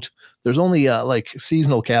remote. There's only like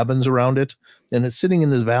seasonal cabins around it. And it's sitting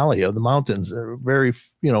in this valley of the mountains, very,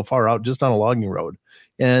 far out, just on a logging road.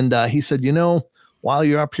 And he said, while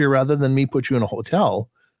you're up here, rather than me put you in a hotel,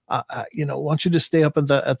 why don't you just stay up at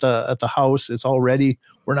the house? It's all ready.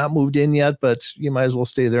 We're not moved in yet, but you might as well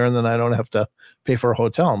stay there, and then I don't have to pay for a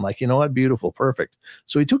hotel. I'm like, you know what? Beautiful. Perfect.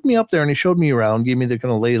 So he took me up there and he showed me around, gave me the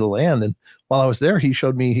kind of lay of the land. And while I was there, he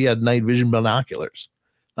showed me he had night vision binoculars.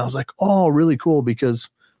 And I was like, oh, really cool, because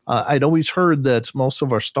I'd always heard that most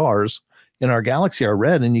of our stars in our galaxy are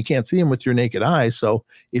red and you can't see them with your naked eye. So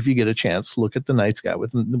if you get a chance, look at the night sky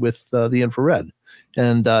with the infrared.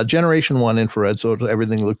 And generation 1 infrared, so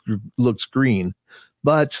everything looks green.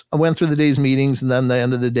 But I went through the day's meetings, and then the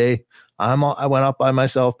end of the day, I went up by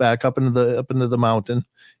myself back up into the mountain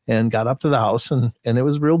and got up to the house, and it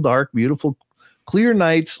was real dark, beautiful, clear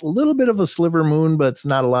nights, a little bit of a sliver moon, but it's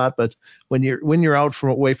not a lot. But when you're out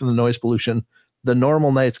away from the noise pollution, the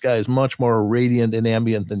normal night sky is much more radiant and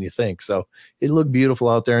ambient than you think. So it looked beautiful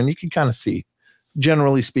out there, and you can kind of see,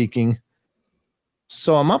 generally speaking.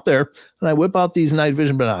 So I'm up there and I whip out these night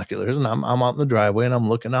vision binoculars, and I'm out in the driveway and I'm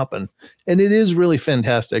looking up, and it is really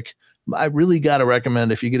fantastic. I really got to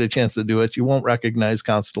recommend, if you get a chance to do it, you won't recognize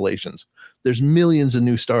constellations. There's millions of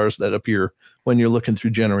new stars that appear when you're looking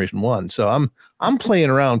through generation 1. So I'm playing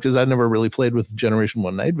around, because I've never really played with generation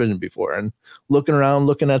 1 night vision before, and looking around,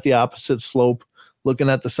 looking at the opposite slope, looking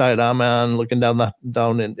at the side I'm on, looking down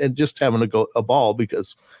and just having a ball,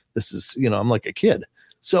 because this is, I'm like a kid.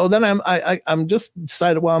 So then I'm just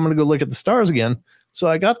decided, well, I'm going to go look at the stars again. So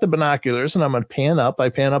I got the binoculars and I'm going to pan up. I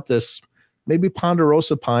pan up this maybe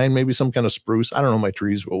ponderosa pine, maybe some kind of spruce. I don't know my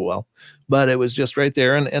trees real well, but it was just right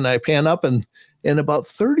there. And I pan up, and about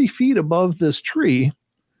 30 feet above this tree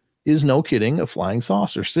is, no kidding, a flying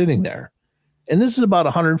saucer sitting there. And this is about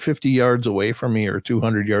 150 yards away from me, or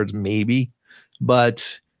 200 yards maybe,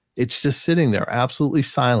 but it's just sitting there, absolutely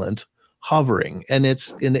silent, hovering. And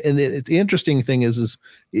it's the interesting thing is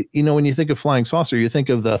when you think of flying saucer, you think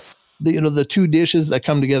of the two dishes that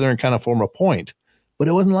come together and kind of form a point, but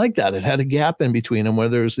it wasn't like that. It had a gap in between them where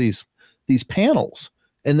there's these panels,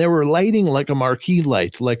 and they were lighting like a marquee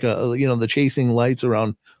light, like the chasing lights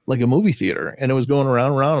around like a movie theater, and it was going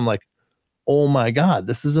around. I'm like, oh my God,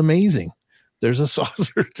 this is amazing. There's a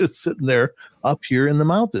saucer just sitting there up here in the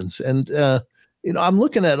mountains. And I'm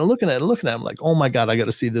looking at it. I'm like, oh my God, I got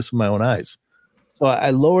to see this with my own eyes. So I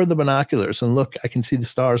lowered the binoculars and look, I can see the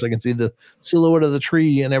stars. I can see the silhouette of the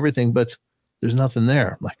tree and everything, but there's nothing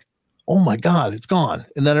there. I'm like, oh my God, it's gone.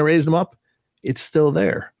 And then I raised them up. It's still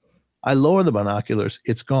there. I lower the binoculars.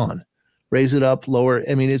 It's gone. Raise it up, lower.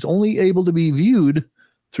 I mean, it's only able to be viewed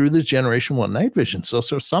through this generation 1 night vision. So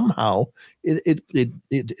somehow it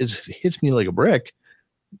hits me like a brick.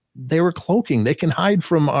 They were cloaking. They can hide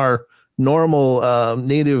from our normal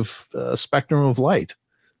native spectrum of light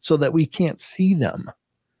so that we can't see them.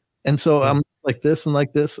 And so I'm like this,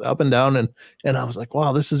 up and down. And I was like,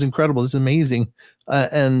 wow, this is incredible. This is amazing.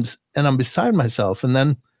 And I'm beside myself. And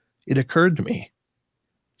then it occurred to me.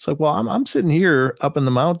 It's like, well, I'm sitting here up in the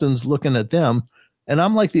mountains looking at them, and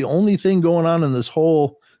I'm like the only thing going on in this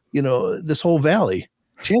whole valley.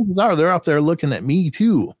 Chances are they're up there looking at me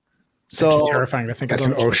too. So terrifying to think. That's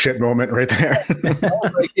an oh shit moment right there.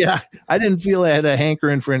 Yeah, I didn't feel I had a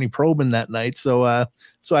hankering for any probing that night, so I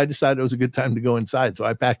decided it was a good time to go inside. So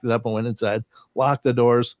I packed it up and went inside, locked the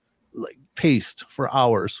doors, like paced for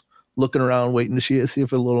hours, looking around, waiting to see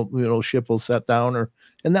if a little ship will set down,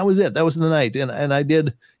 and that was it. That was the night, and I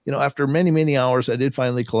did. After many hours, I did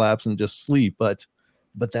finally collapse and just sleep, but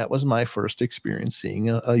that was my first experience seeing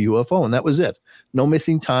a UFO, and that was it. No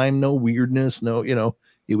missing time, no weirdness, no,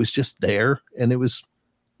 it was just there, and it was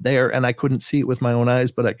there, and I couldn't see it with my own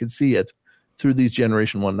eyes, but I could see it through these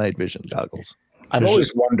generation 1 night vision goggles. I've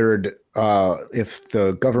always wondered if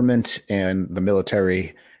the government and the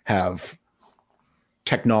military have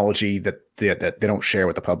technology that they don't share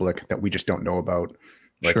with the public that we just don't know about.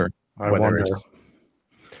 Sure. I whether wonder. it's.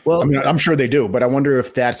 Well, I mean, I'm sure they do, but I wonder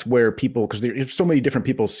if that's where people, because there's so many different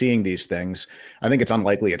people seeing these things. I think it's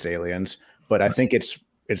unlikely it's aliens, but I think it's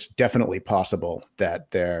definitely possible that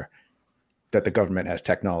that the government has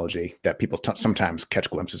technology that people sometimes catch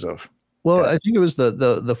glimpses of. well, I think it was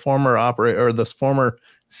the former operator or the former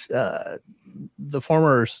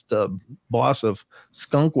boss of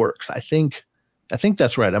Skunk Works. I think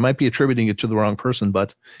that's right. I might be attributing it to the wrong person,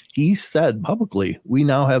 but he said publicly, "We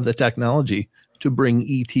now have the technology to bring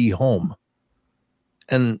ET home,"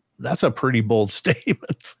 and that's a pretty bold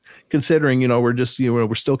statement, considering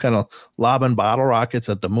we're still kind of lobbing bottle rockets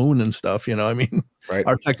at the moon and stuff. I mean, Right.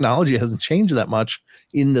 our technology hasn't changed that much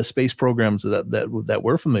in the space programs that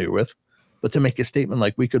we're familiar with, but to make a statement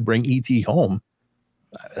like we could bring ET home,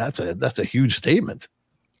 that's a huge statement.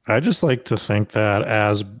 I just like to think that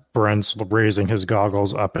as Brent's raising his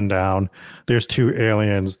goggles up and down, there's two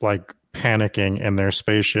aliens like panicking in their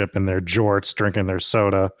spaceship in their jorts, drinking their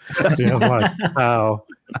soda. Like, how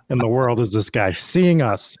in the world is this guy seeing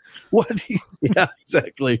us? Yeah,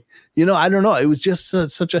 exactly. I don't know. It was just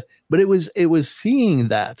but it was seeing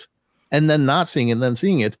that and then not seeing it and then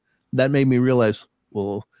seeing it that made me realize,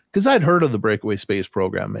 well, because I'd heard of the breakaway space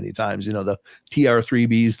program many times, the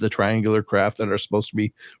TR-3Bs, the triangular craft that are supposed to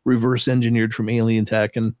be reverse engineered from alien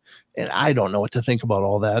tech. And I don't know what to think about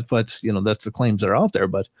all that, but that's the claims that are out there.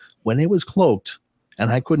 But when it was cloaked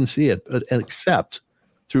and I couldn't see it, except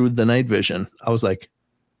through the night vision, I was like,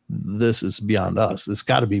 this is beyond us. It's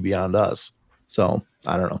got to be beyond us. So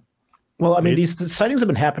I don't know. Well, I mean, these sightings have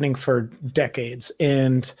been happening for decades,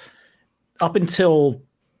 and up until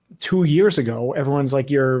 2 years ago, everyone's like,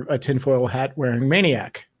 you're a tinfoil hat wearing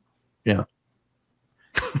maniac. Yeah.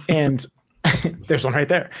 And there's one right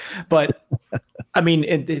there. But I mean,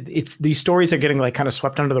 it's these stories are getting like kind of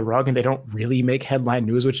swept under the rug and they don't really make headline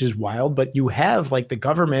news, which is wild. But you have like the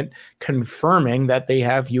government confirming that they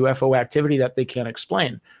have UFO activity that they can't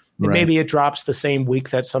explain. And Right. maybe it drops the same week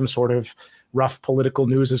that some sort of rough political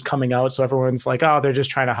news is coming out. So everyone's like, oh, they're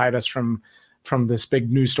just trying to hide us from this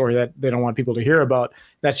big news story that they don't want people to hear about.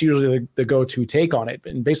 That's usually the go-to take on it.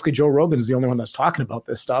 And basically Joe Rogan is the only one that's talking about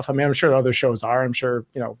this stuff. I mean, I'm sure other shows are, I'm sure,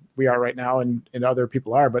 we are right now and other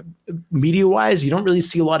people are, but media wise, you don't really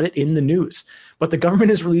see a lot of it in the news, but the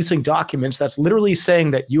government is releasing documents that's literally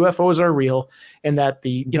saying that UFOs are real and that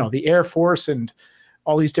the Air Force and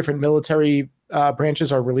all these different military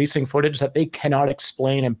branches are releasing footage that they cannot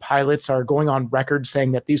explain, and pilots are going on record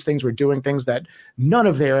saying that these things were doing things that none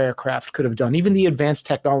of their aircraft could have done, even the advanced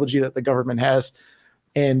technology that the government has.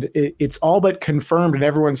 And it's all but confirmed, and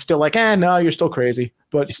everyone's still like, no, you're still crazy.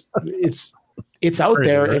 But it's out Crazy,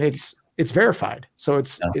 there, right? and it's verified. So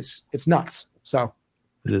it's nuts. So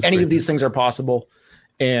It is any crazy. of these things are possible,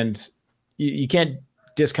 and you can't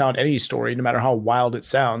discount any story, no matter how wild it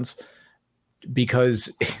sounds,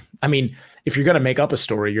 because I mean, if you're going to make up a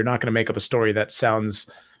story, you're not going to make up a story that sounds,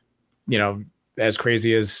 as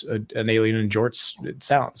crazy as an alien in jorts it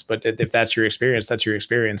sounds. But if that's your experience, that's your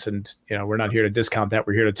experience. And, we're not here to discount that.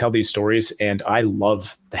 We're here to tell these stories. And I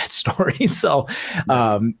love that story. So,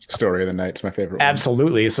 Story of the night's my favorite one.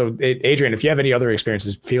 absolutely. So Adrian, if you have any other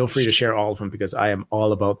experiences, feel free to share all of them, because I am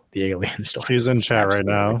all about the alien story. She's in It's chat right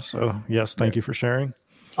absolutely now. So yes, thank you for sharing.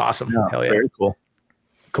 Awesome. Yeah, Hell yeah. very cool.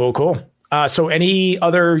 Cool. So any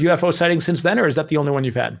other UFO sightings since then, or is that the only one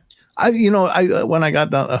you've had? When I got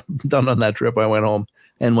done on that trip, I went home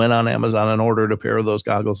and went on Amazon and ordered a pair of those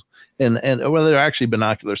goggles. And well, they're actually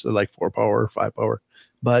binoculars. They're like 4 power, 5 power.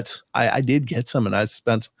 But I did get some, and I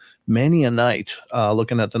spent many a night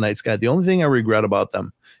looking at the night sky. The only thing I regret about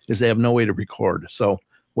them is they have no way to record. So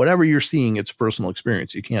whatever you're seeing, it's a personal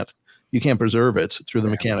experience. You can't preserve it through the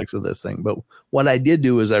mechanics of this thing. But what I did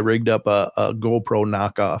do is I rigged up a GoPro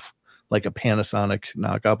knockoff, like a Panasonic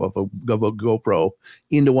knockoff of a GoPro,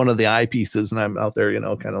 into one of the eyepieces. And I'm out there,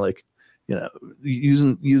 kind of like,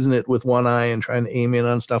 using it with one eye and trying to aim in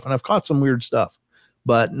on stuff. And I've caught some weird stuff,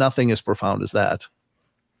 but nothing as profound as that.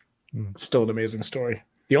 It's still an amazing story.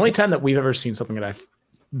 The only time that we've ever seen something that I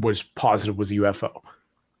was positive was a UFO,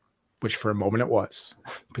 which for a moment it was,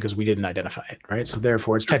 because we didn't identify it, right? So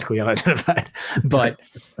therefore it's technically unidentified. But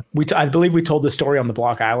I believe we told the story on the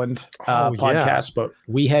Block Island podcast, but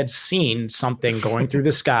we had seen something going through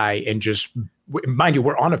the sky, and just, mind you,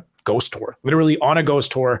 we're on a ghost tour, literally on a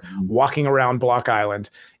ghost tour, walking around Block Island,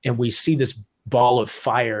 and we see this ball of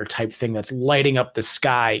fire type thing that's lighting up the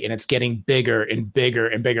sky, and it's getting bigger and bigger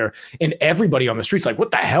and bigger, and everybody on the streets like,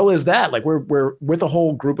 what the hell is that? Like we're with a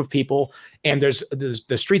whole group of people, and there's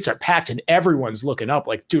the streets are packed, and everyone's looking up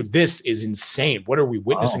like, dude, this is insane, what are we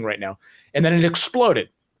witnessing right now? And then it exploded,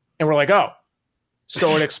 and we're like, oh,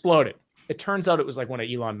 so it exploded. It turns out it was like one of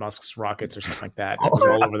Elon Musk's rockets or something like that. It was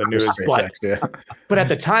all over the news. But at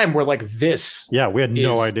the time, we're like, this. Yeah, we had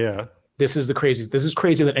no idea. This is the craziest. This is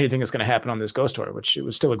crazier than anything that's going to happen on this ghost tour, which it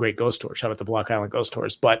was still a great ghost tour. Shout out to Block Island Ghost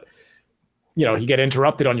Tours. But, you know, you get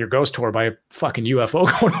interrupted on your ghost tour by a fucking UFO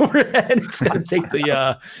going overhead. It's going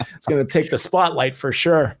to take the spotlight for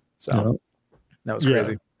sure. So that was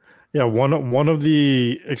crazy. Yeah, one of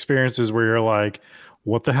the experiences where you're like,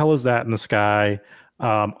 what the hell is that in the sky?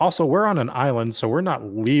 Also, we're on an island, so we're not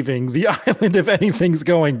leaving the island if anything's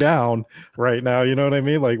going down right now. You know what I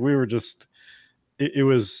mean? Like we were just, it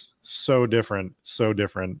was so different.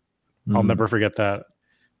 I'll never forget that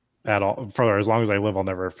at all. For as long as I live, I'll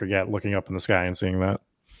never forget looking up in the sky and seeing that.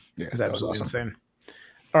 Yeah, it was absolutely insane.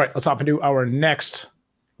 All right, let's hop into our next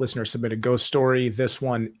listener submitted ghost story. This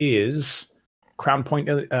one is Crown Point,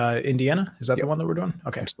 Indiana. Is that the one that we're doing?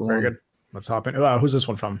 Okay, very good. Let's hop in. Who's this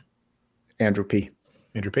one from? Andrew P.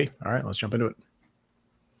 Andrew P. All right, let's jump into it.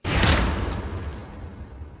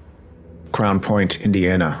 Crown Point,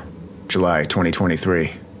 Indiana, July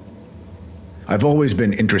 2023. I've always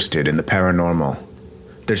been interested in the paranormal.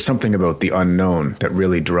 There's something about the unknown that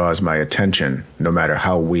really draws my attention, no matter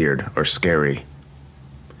how weird or scary.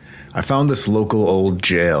 I found this local old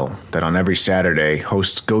jail that on every Saturday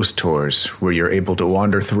hosts ghost tours where you're able to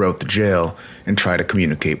wander throughout the jail and try to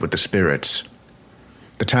communicate with the spirits.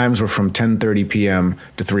 The times were from 10:30 p.m.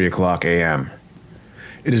 to 3 o'clock a.m.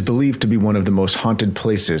 It is believed to be one of the most haunted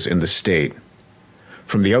places in the state.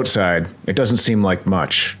 From the outside, it doesn't seem like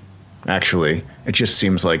much. Actually, it just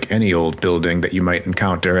seems like any old building that you might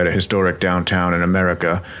encounter at a historic downtown in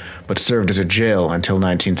America, but served as a jail until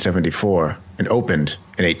 1974 and opened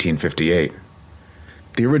in 1858.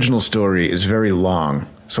 The original story is very long,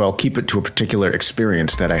 so I'll keep it to a particular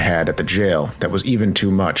experience that I had at the jail that was even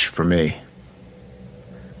too much for me.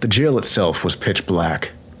 The jail itself was pitch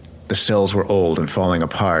black. The cells were old and falling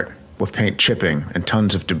apart, with paint chipping and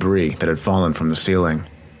tons of debris that had fallen from the ceiling.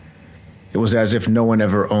 It was as if no one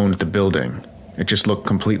ever owned the building. It just looked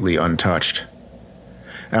completely untouched.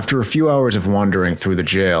 After a few hours of wandering through the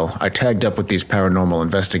jail, I tagged up with these paranormal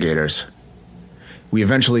investigators. We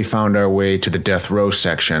eventually found our way to the death row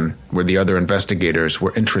section, where the other investigators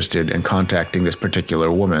were interested in contacting this particular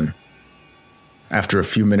woman. After a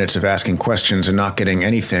few minutes of asking questions and not getting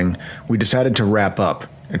anything, we decided to wrap up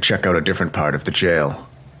and check out a different part of the jail.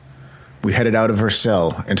 We headed out of her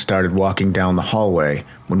cell and started walking down the hallway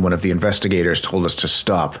when one of the investigators told us to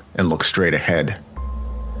stop and look straight ahead.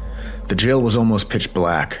 The jail was almost pitch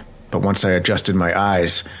black, but once I adjusted my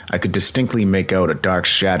eyes, I could distinctly make out a dark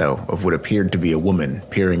shadow of what appeared to be a woman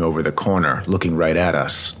peering over the corner, looking right at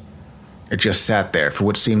us. It just sat there for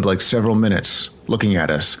what seemed like several minutes, looking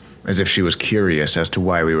at us, as if she was curious as to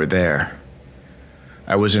why we were there.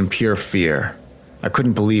 I was in pure fear. I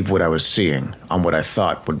couldn't believe what I was seeing on what I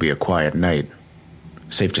thought would be a quiet night.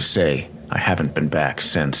 Safe to say, I haven't been back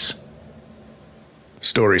since.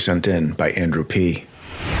 Story sent in by Andrew P.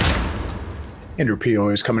 Andrew P.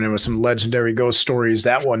 always coming in with some legendary ghost stories.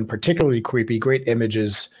 That one particularly creepy. Great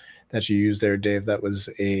images that you used there, Dave. That was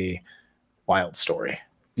a wild story.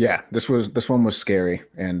 Yeah, this one was scary,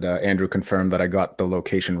 and Andrew confirmed that I got the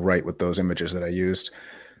location right with those images that I used.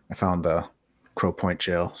 I found the Crow Point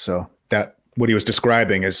jail, so that what he was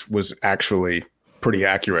describing was actually pretty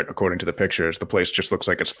accurate according to the pictures. The place just looks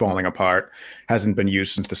like it's falling apart, hasn't been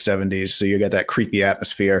used since the 70s, so you get that creepy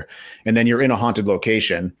atmosphere, and then you're in a haunted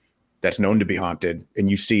location that's known to be haunted, and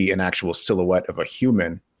you see an actual silhouette of a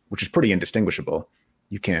human, which is pretty indistinguishable.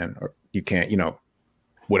 You can't,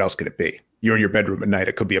 what else could it be? You're in your bedroom at night.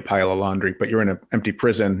 It could be a pile of laundry, but you're in an empty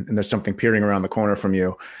prison and there's something peering around the corner from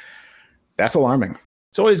you. That's alarming.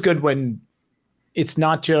 It's always good when it's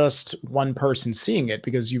not just one person seeing it,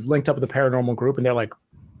 because you've linked up with a paranormal group and they're like,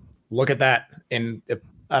 look at that. And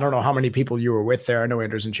I don't know how many people you were with there. I know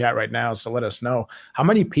Andrew's in chat right now, so let us know. How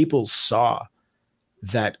many people saw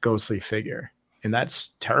that ghostly figure? And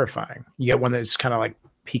that's terrifying. You get one that's kind of like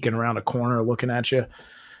peeking around a corner looking at you.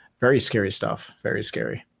 Very scary stuff. Very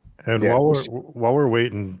scary. And yeah, while we're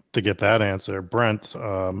waiting to get that answer, Brent,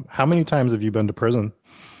 how many times have you been to prison?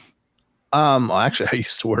 Actually, I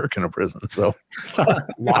used to work in a prison, so a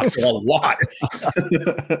lot.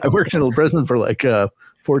 I worked in a prison for like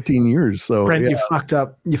 14 years. So Brent, you fucked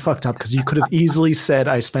up. You fucked up because you could have easily said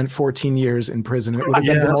I spent 14 years in prison. It would have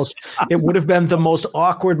been it would have been the most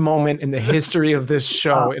awkward moment in the history of this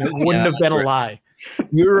show, and it wouldn't have been a lie.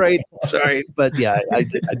 You're right. Sorry, but yeah, I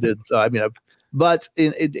did. So I mean, but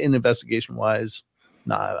in investigation wise,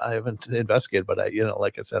 no, I haven't investigated. But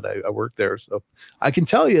like I said, I worked there, so I can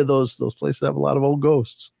tell you those places have a lot of old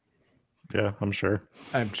ghosts. Yeah, I'm sure.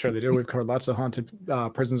 I'm sure they do. We've covered lots of haunted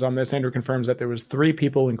prisons on this. Andrew confirms that there was 3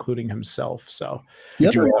 people, including himself. So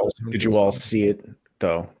did you all see it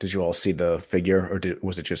though? Did you all see the figure, or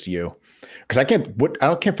was it just you? Because I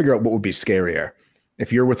can't figure out what would be scarier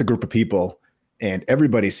if you're with a group of people and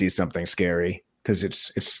everybody sees something scary, because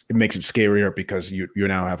it makes it scarier because you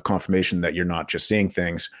now have confirmation that you're not just seeing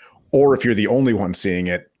things, or if you're the only one seeing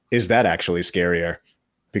it, is that actually scarier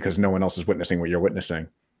because no one else is witnessing what you're witnessing?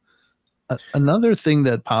 Another thing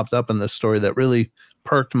that popped up in this story that really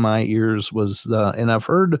perked my ears was and I've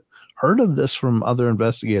heard of this from other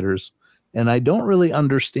investigators, and I don't really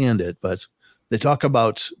understand it, but they talk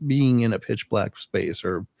about being in a pitch black space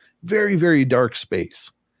or very, very dark space.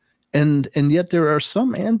 And yet there are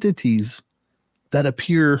some entities that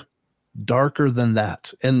appear darker than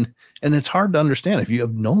that. And it's hard to understand. If you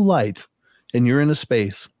have no light and you're in a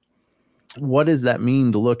space, what does that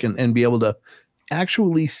mean to look and be able to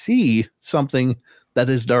actually see something that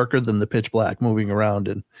is darker than the pitch black moving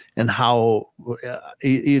around, and how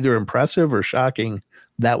either impressive or shocking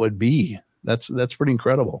that would be? That's pretty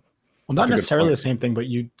incredible. Well, not necessarily the same thing, but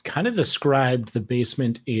you kind of described the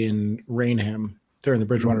basement in Rainham during the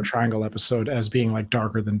Bridgewater Triangle episode as being like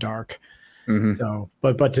darker than dark. Mm-hmm. So,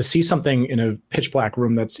 but to see something in a pitch black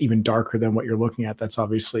room that's even darker than what you're looking at, that's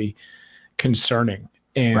obviously concerning.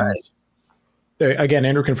 And again,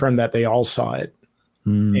 Andrew confirmed that they all saw it.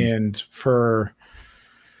 And for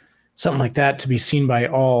something like that to be seen by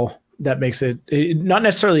all, that makes it not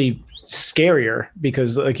necessarily scarier,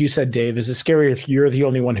 because like you said, Dave, is it scarier if you're the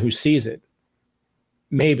only one who sees it?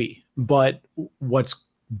 Maybe. But what's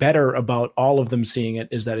better about all of them seeing it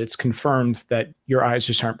is that it's confirmed that your eyes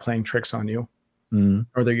just aren't playing tricks on you,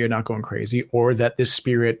 or that you're not going crazy, or that this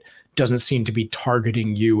spirit doesn't seem to be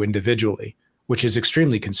targeting you individually, which is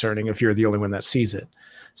extremely concerning if you're the only one that sees it.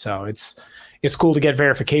 So it's cool to get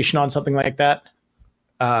verification on something like that.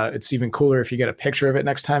 It's even cooler if you get a picture of it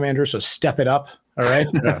next time, Andrew. So step it up. All right.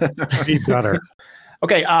 Be better.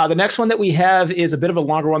 Okay. The next one that we have is a bit of a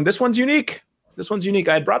longer one. This one's unique.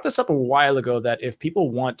 I had brought this up a while ago that if people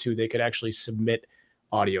want to, they could actually submit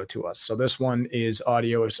audio to us. So this one is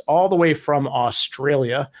audio. It's all the way from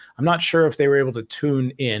Australia. I'm not sure if they were able to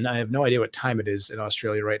tune in. I have no idea what time it is in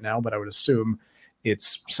Australia right now, but I would assume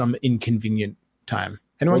it's some inconvenient time.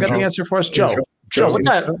 Anyone got the answer for us? Joe, what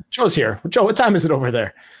time? Joe's here. Joe, what time is it over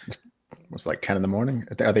there? It's like 10 in the morning.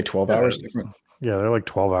 Are they 12 hours different? Yeah, they're like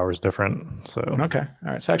 12 hours different. So okay. All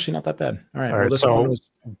right. It's actually not that bad. All right. All right.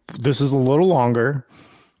 This is a little longer.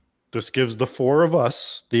 This gives the 4 of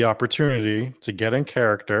us the opportunity to get in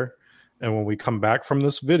character. And when we come back from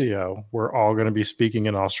this video, we're all going to be speaking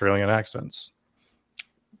in Australian accents.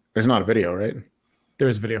 There's not a video, right? There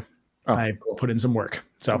is a video. Oh, I put in some work.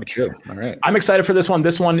 So all right. I'm excited for this one.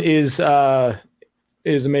 This one is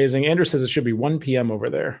amazing. Andrew says it should be 1 p.m. over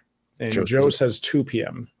there. And Joe says 2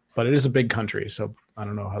 p.m. But it is a big country, so I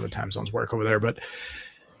don't know how the time zones work over there. But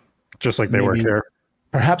just like they work here.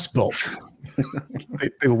 Perhaps both.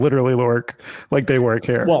 They literally work like they work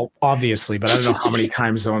here. Well, obviously, but I don't know how many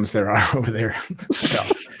time zones there are over there. So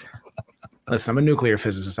listen, I'm a nuclear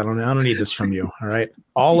physicist. I don't need this from you. All right.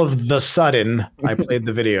 All of the sudden, I played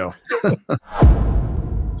the video.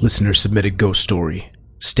 Listener submitted ghost story.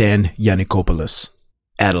 Stan Yanikopoulos,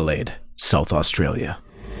 Adelaide, South Australia.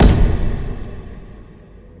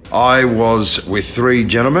 I was with 3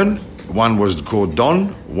 gentlemen. One was called Don,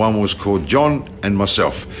 one was called John, and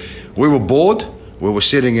myself. We were bored. We were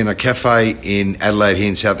sitting in a cafe in Adelaide here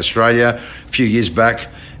in South Australia a few years back,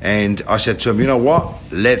 and I said to him, you know what,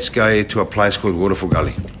 let's go to a place called Waterfall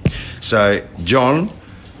Gully. So John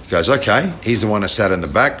goes, okay. He's the one that sat in the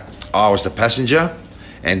back. I was the passenger,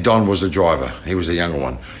 and Don was the driver. He was the younger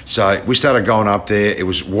one. So we started going up there. It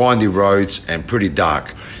was windy roads and pretty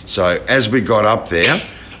dark. So as we got up there,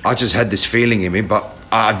 I just had this feeling in me, but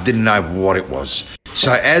I didn't know what it was.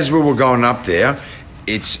 So as we were going up there,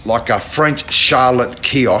 it's like a French Charlotte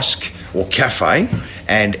kiosk or cafe,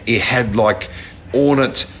 and it had like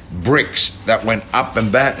ornate bricks that went up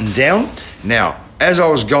and back and down. Now, as I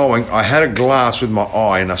was going, I had a glass with my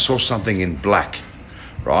eye and I saw something in black,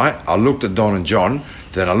 right? I looked at Don and John,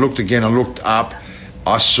 then I looked again, I looked up.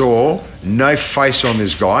 I saw no face on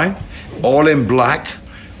this guy, all in black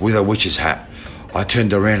with a witch's hat. I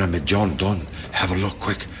turned around and I met John, Don, have a look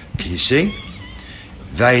quick. Can you see?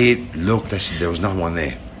 They looked, they said there was no one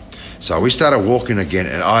there. So we started walking again,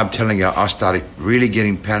 and I'm telling you, I started really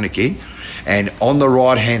getting panicky. And on the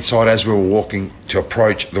right-hand side, as we were walking to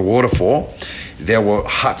approach the waterfall, there were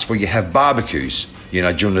huts where you have barbecues, you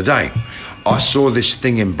know, during the day. I saw this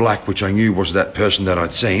thing in black, which I knew was that person that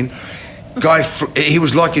I'd seen. He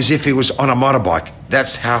was like as if he was on a motorbike,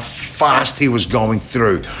 That's how fast he was going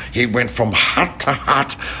through. He went from hut to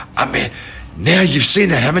hut. I mean, now you've seen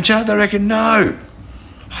that, haven't you? They reckon, no.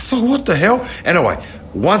 I thought, what the hell? Anyway,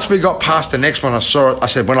 once we got past the next one, I saw it. I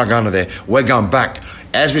said, we're not going to there. We're going back.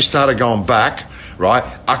 As we started going back, right,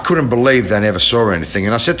 I couldn't believe they never saw anything.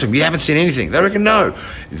 And I said to them, you haven't seen anything? They reckon, no.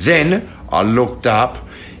 Then I looked up.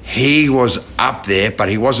 He was up there, but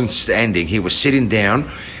he wasn't standing. He was sitting down.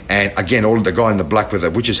 And again, all the guy in the black with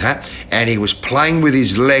the witch's hat, and he was playing with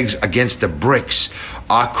his legs against the bricks.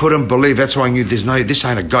 I couldn't believe. That's why I knew this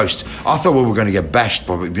ain't a ghost. I thought we were going to get bashed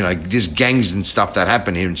by, these gangs and stuff that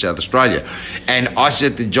happen here in South Australia. And I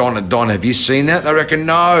said to John and Don, have you seen that? They reckon,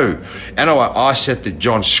 no. Anyway, I said to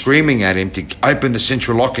John, screaming at him to open the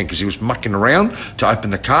central locking because he was mucking around to open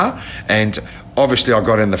the car. And obviously I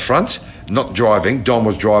got in the front, not driving. Don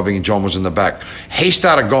was driving and John was in the back. He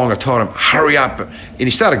started going. I told him, hurry up. And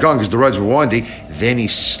he started going because the roads were windy. Then he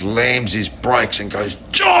slams his brakes and goes,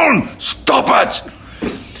 John, stop it.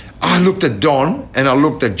 I looked at Don and I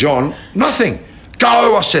looked at John. Nothing.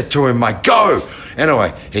 Go, I said to him, mate, go.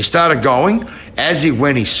 Anyway, he started going. As he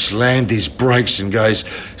went, he slammed his brakes and goes,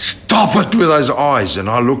 stop it, with those eyes. And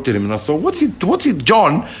I looked at him and I thought, what's he,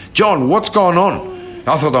 John, what's going on?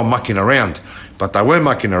 I thought they were mucking around. But they weren't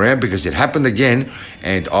mucking around because it happened again,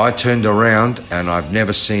 and I turned around and I've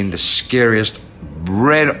never seen the scariest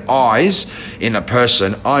red eyes in a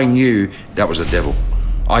person. I knew that was a devil.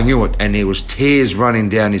 I knew it, and there was tears running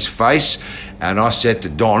down his face, and I said to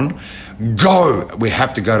Don, go, we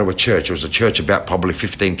have to go to a church. It was a church about probably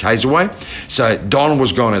 15 k's away. So Don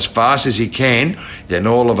was going as fast as he can. Then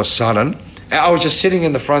all of a sudden, I was just sitting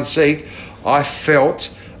in the front seat. I felt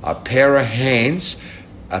a pair of hands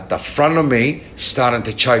at the front of me starting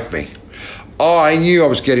to choke me. I knew I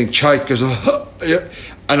was getting choked because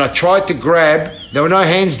and I tried to grab. There were no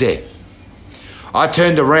hands there. I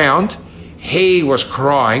turned around. He was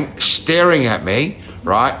crying, staring at me,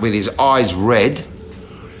 right, with his eyes red.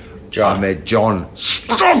 John. I met John,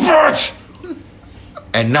 stop it!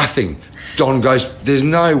 And nothing. Don goes,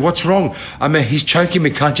 what's wrong? I mean, he's choking me,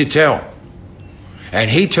 can't you tell? And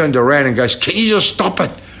he turned around and goes, can you just stop it?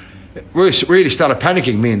 We really started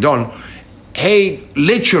panicking, me and Don. He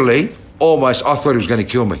literally almost, I thought he was going to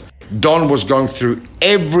kill me. Don was going through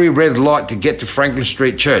every red light to get to Franklin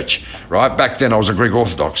Street Church, right? Back then I was a Greek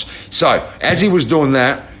Orthodox. So as he was doing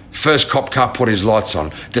that, first cop car put his lights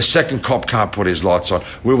on. The second cop car put his lights on.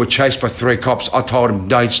 We were chased by 3 cops. I told him,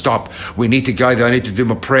 don't stop. We need to go there. I need to do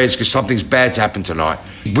my prayers because something's bad's happened tonight.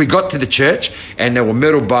 We got to the church and there were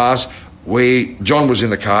metal bars. John was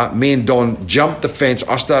in the car. Me and Don jumped the fence.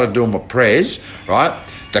 I started doing my prayers, right?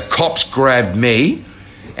 The cops grabbed me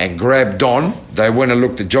and grabbed Don. They went and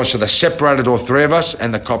looked at John. So they separated all 3 of us,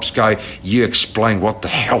 and the cops go, you explain what the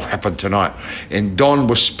hell happened tonight. And Don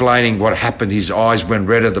was explaining what happened. His eyes went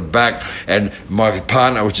red at the back, and my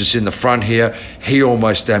partner was just in the front here. He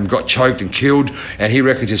almost got choked and killed, and he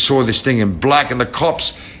reckons he saw this thing in black, and the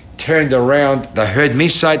cops turned around. They heard me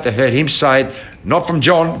say it. They heard him say it. Not from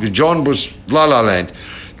John, because John was La La Land.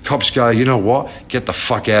 Cops go, you know what? Get the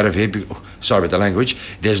fuck out of here. Sorry about the language.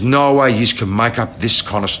 There's no way you can make up this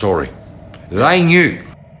kind of story. They knew.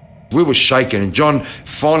 We were shaken, and John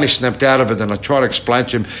finally snapped out of it, and I tried to explain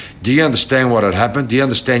to him, do you understand what had happened? Do you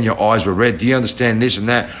understand your eyes were red? Do you understand this and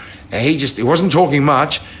that? And he wasn't talking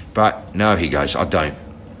much, but no, he goes, I don't.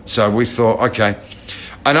 So we thought, okay.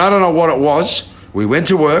 And I don't know what it was. We went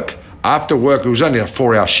to work. After work, it was only a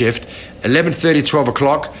 4-hour shift, 11:30, 12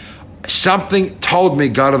 o'clock, something told me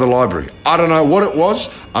go to the library. I don't know what it was.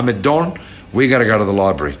 I met Don. We got to go to the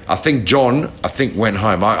library. I think John, went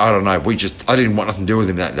home. I don't know. I didn't want nothing to do with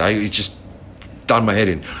him that day. He just done my head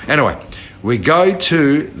in. Anyway, we go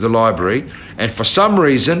to the library, and for some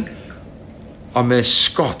reason, I met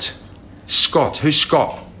Scott. Scott, who's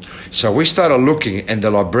Scott? So we started looking, and the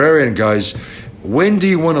librarian goes, when do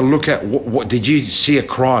you want to look at, what did you see a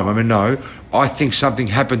crime? I mean, no, I think something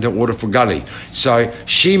happened at Waterford Gully. So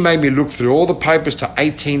she made me look through all the papers to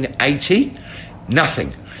 1880,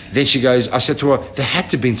 nothing. Then she goes, I said to her, there had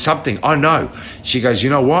to have been something. I know. She goes, you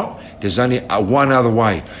know what? There's only one other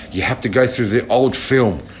way. You have to go through the old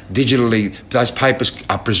film. Digitally, those papers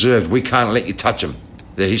are preserved. We can't let you touch them.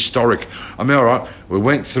 They're historic. I mean, all right, we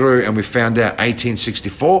went through and we found out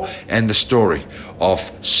 1864 and the story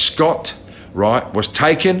of Scott, right, was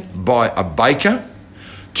taken by a baker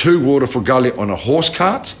to Waterford Gully on a horse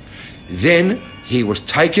cart. Then he was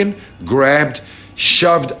taken, grabbed,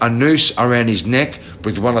 shoved a noose around his neck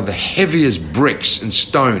with one of the heaviest bricks and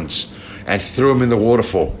stones and threw him in the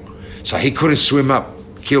waterfall. So he couldn't swim up,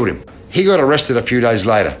 killed him. He got arrested a few days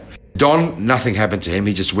later. Don, nothing happened to him.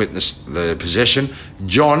 He just witnessed the possession.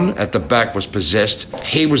 John at the back was possessed.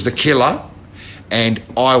 He was the killer, and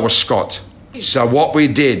I was Scott. So what we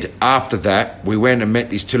did after that, we went and met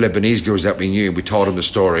these two Lebanese girls that we knew. We told them the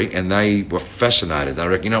story, and they were fascinated. They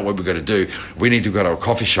reckon, you know what we've got to do? We need to go to a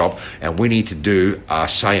coffee shop, and we need to do a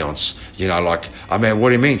seance. You know, like, I mean, what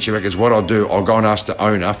do you mean? She reckons, what I'll do, I'll go and ask the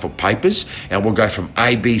owner for papers, and we'll go from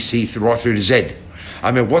A, B, C, right through to Z.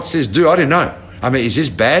 I mean, what's this do? I didn't know. I mean, is this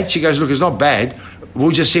bad? She goes, look, it's not bad.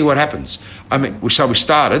 We'll just see what happens. I mean, so we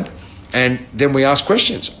started, and then we asked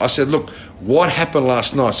questions. I said, look, what happened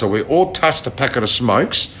last night? So we all touched a packet of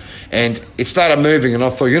smokes, and it started moving, and I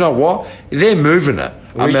thought, you know what? They're moving it.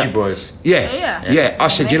 Ouija boys. Yeah. I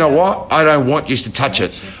said, you know what? I don't want you to touch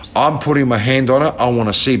it. I'm putting my hand on it. I want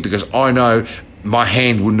to see, because I know my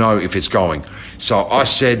hand will know if it's going. So I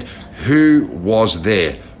said, who was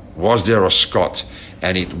there? Was there a Scott?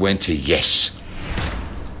 And it went to yes.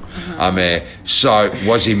 I mean, so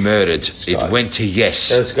was he murdered? It went to yes.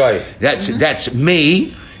 That's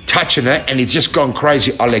me touching it, and it's just gone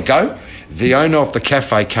crazy. I let go. The owner of the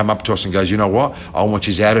cafe came up to us and goes, you know what? I want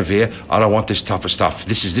you out of here. I don't want this type of stuff.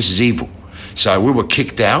 This is evil. So we were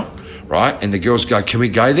kicked out, right? And the girls go, can we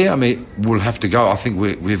go there? I mean, we'll have to go. I think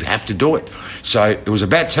we have to do it. So it was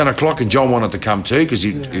about 10 o'clock, and John wanted to come too, because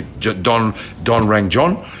Don rang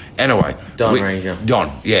John. Anyway, Don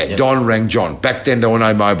rang John. Back then there were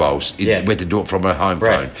no mobiles. We had to do it from a home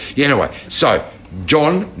phone. Yeah, anyway, so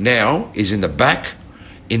John now is in the back,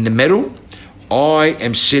 in the middle. I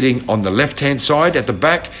am sitting on the left-hand side at the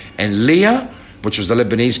back, and Leah, which was the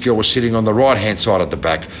Lebanese girl, was sitting on the right-hand side at the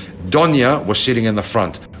back. Donya was sitting in the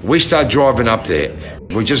front. We start driving up there.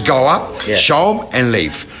 We just go up, show them, and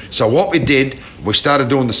leave. So what we did, we started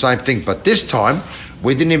doing the same thing, but this time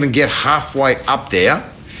we didn't even get halfway up there.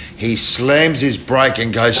 He slams his brake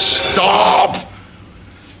and goes, stop!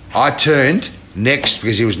 I turned next,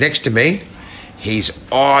 because he was next to me. His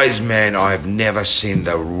eyes, man, I have never seen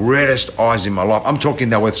the reddest eyes in my life. I'm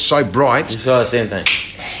talking, they were so bright. You saw the same thing.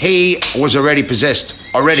 He was already possessed,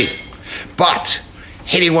 already. But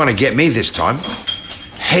he didn't want to get me this time.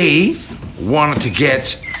 He wanted to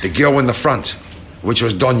get the girl in the front, which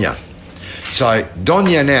was Donya. So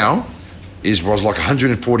Donya now was like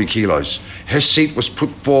 140 kilos. Her seat was put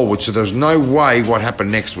forward, so there's no way what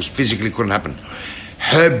happened next was physically couldn't happen.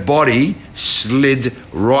 Her body slid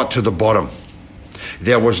right to the bottom.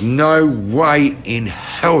 There was no way in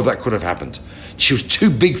hell that could have happened. She was too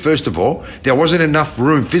big, first of all. There wasn't enough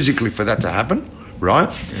room physically for that to happen, right?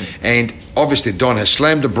 And obviously Don has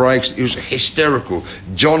slammed the brakes. It was hysterical.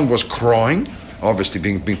 John was crying, obviously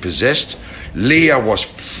being possessed. Leah was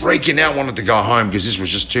freaking out, wanted to go home because this was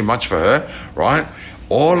just too much for her, right?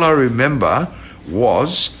 All I remember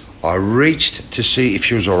was I reached to see if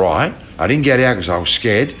she was all right. I didn't get out because I was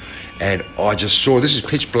scared, and I just saw, this is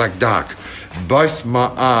pitch black dark, both my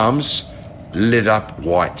arms lit up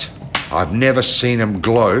white. I've never seen them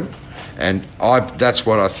glow, and that's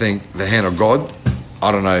what I think, the hand of God,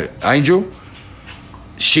 I don't know, angel.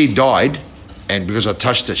 She died, and because I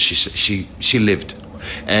touched her, she lived.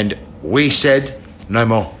 And we said, no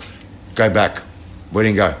more, go back. We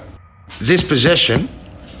didn't go. This possession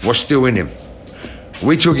was still in him.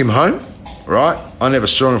 We took him home, right? I never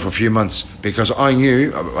saw him for a few months because I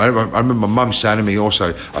knew, I remember my mum saying to me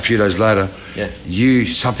also a few days later,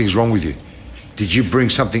 something's wrong with you. Did you bring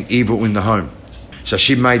something evil in the home? So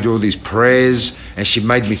she made all these prayers, and she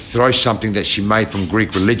made me throw something that she made from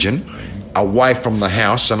Greek religion away from the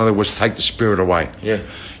house. In other words, take the spirit away.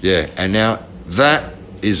 Yeah. And now that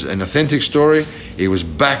is an authentic story. It was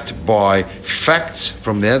backed by facts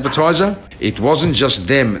from the advertiser. It wasn't just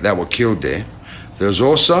them that were killed there. There was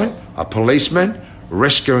also a policeman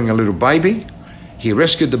rescuing a little baby. He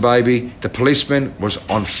rescued the baby. The policeman was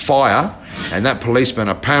on fire, and that policeman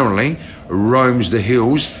apparently roams the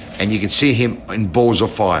hills, and you can see him in balls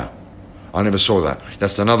of fire. I never saw that.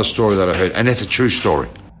 That's another story that I heard, and it's a true story.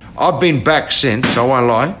 I've been back since, I won't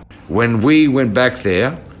lie. When we went back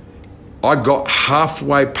there, I got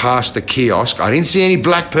halfway past the kiosk. I didn't see any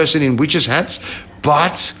black person in witches' hats,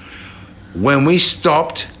 but when we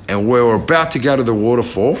stopped and we were about to go to the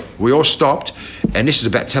waterfall, we all stopped, and this is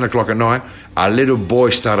about 10 o'clock at night, a little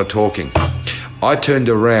boy started talking. I turned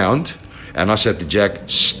around and I said to Jack,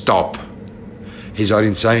 stop. I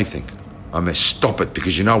didn't say anything. I mean, stop it,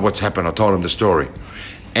 because you know what's happened. I told him the story.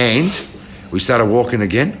 And we started walking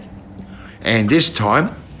again, and this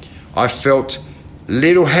time I felt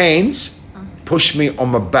little hands push me on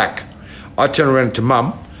my back. I turned around to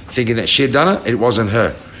Mum, thinking that she had done it. It wasn't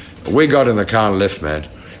her. We got in the car and left, man.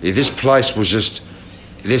 This place was just,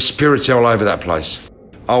 there's spirits all over that place.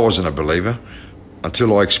 I wasn't a believer.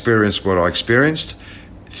 until I experienced what I experienced.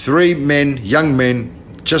 3 men, young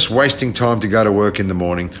men, just wasting time to go to work in the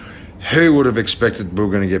morning. Who would have expected we were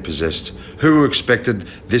going to get possessed? Who expected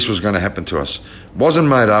this was going to happen to us? Wasn't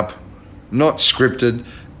made up, not scripted,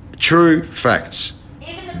 true facts.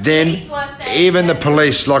 Even the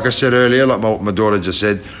police, like I said earlier, like my daughter just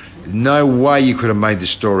said, no way you could have made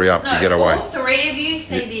this story up to get away. All 3 of you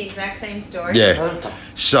say the exact same story. Yeah.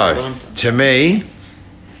 So, to me,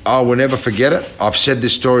 I will never forget it. I've said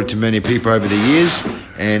this story to many people over the years,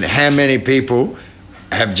 and how many people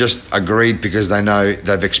have just agreed because they know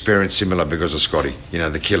they've experienced similar because of Scotty,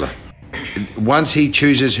 the killer. Once he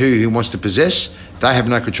chooses who he wants to possess, they have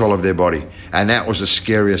no control of their body. And that was the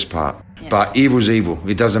scariest part. Yeah. But evil's evil.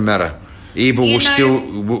 It doesn't matter. Evil will still...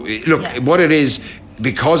 Look, what it is,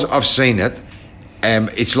 because I've seen it,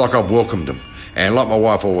 it's like I've welcomed them. And like my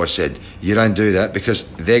wife always said, you don't do that because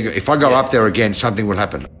if I go up there again, something will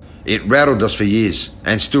happen. It rattled us for years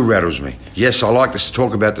and still rattles me. Yes, I like to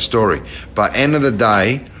talk about the story. But end of the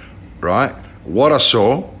day, right, what I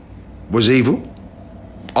saw was evil.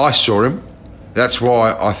 I saw him. That's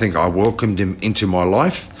why I think I welcomed him into my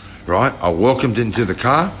life, right? I welcomed him into the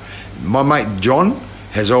car. My mate John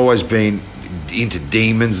has always been into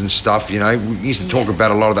demons and stuff, We used to talk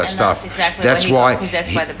about a lot of that stuff. That's why he got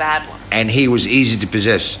possessed by the bad one. And he was easy to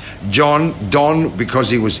possess. Don, because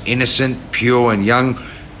he was innocent, pure and young,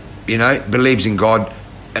 believes in God,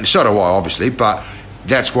 and so do I, obviously, but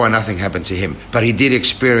that's why nothing happened to him. But he did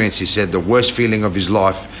experience, he said, the worst feeling of his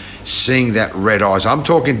life, seeing that red eyes. I'm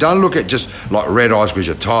talking, don't look at just like red eyes because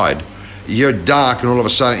you're tired. You're dark and all of a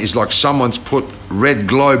sudden it's like someone's put red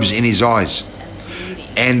globes in his eyes.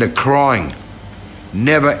 And the crying.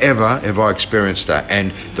 Never, ever have I experienced that.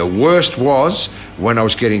 And the worst was when I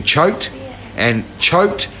was getting choked, and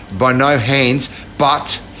choked by no hands,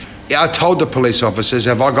 but I told the police officers,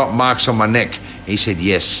 have I got marks on my neck? He said,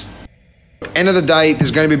 yes. End of the day,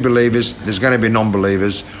 there's going to be believers, there's going to be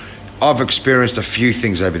non-believers. I've experienced a few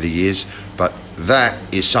things over the years, but that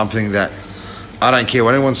is something that I don't care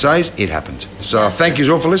what anyone says, it happened. So thank you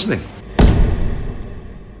all for listening.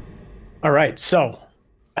 All right, so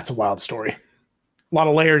that's a wild story. A lot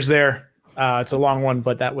of layers there. It's a long one,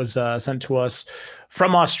 but that was sent to us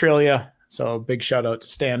from Australia. So big shout out to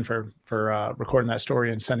Stan for recording that story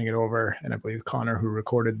and sending it over. And I believe Connor, who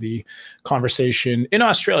recorded the conversation in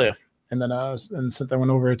Australia. And then and sent that one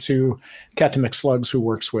over to Captain McSlugs, who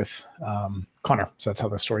works with Connor. So that's how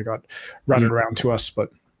the story got running around to us. But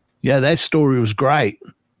yeah, that story was great.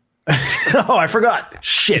 Oh, I forgot.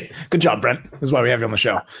 Shit. Good job, Brent. This is why we have you on the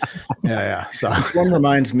show. Yeah. So this one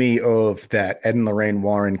reminds me of that Ed and Lorraine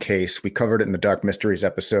Warren case. We covered it in the Dark Mysteries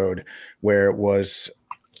episode, where it was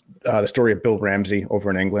the story of Bill Ramsey over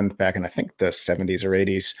in England back in, I think, the 70s or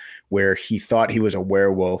 80s, where he thought he was a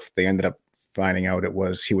werewolf. They ended up finding out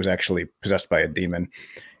he was actually possessed by a demon.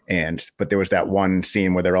 But there was that one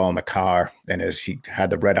scene where they're all in the car, and as he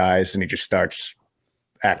had the red eyes and he just starts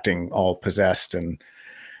acting all possessed and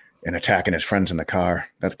attacking his friends in the car.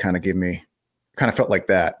 That kind of felt like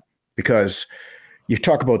that, because you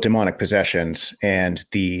talk about demonic possessions, and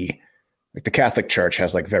the Catholic Church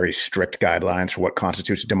has like very strict guidelines for what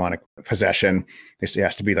constitutes a demonic possession. It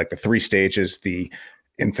has to be like the 3 stages: the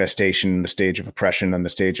infestation, the stage of oppression, and the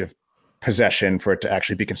stage of possession for it to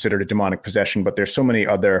actually be considered a demonic possession. But there's so many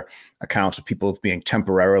other accounts of people being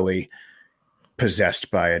temporarily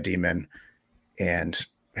possessed by a demon and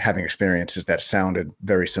having experiences that sounded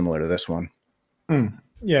very similar to this one.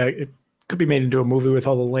 Yeah, it could be made into a movie with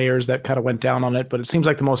all the layers that kind of went down on it, but it seems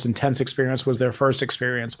like the most intense experience was their first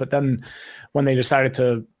experience. But then when they decided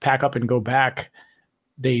to pack up and go back,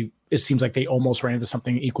 it seems like they almost ran into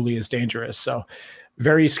something equally as dangerous. So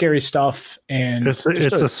very scary stuff. And it's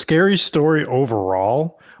a scary story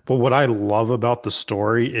overall. But what I love about the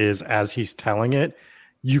story is, as he's telling it,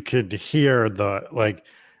 you could hear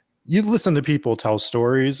you listen to people tell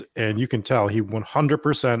stories and you can tell he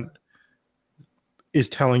 100% is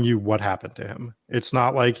telling you what happened to him. It's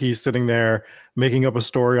not like he's sitting there making up a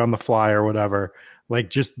story on the fly or whatever. Like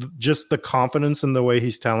just the confidence in the way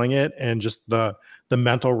he's telling it, and just the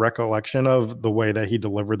mental recollection of the way that he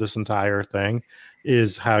delivered this entire thing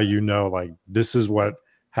is how like this is what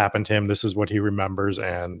happened to him. This is what he remembers.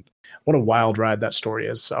 And what a wild ride that story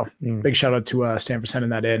is. So big shout out to Stan for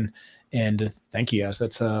sending that in. And thank you guys.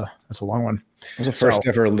 That's a long one. It was the first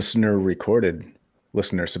ever listener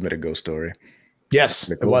submitted ghost story. Yes,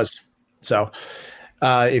 cool. It was. So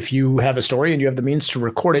if you have a story and you have the means to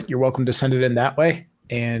record it, you're welcome to send it in that way,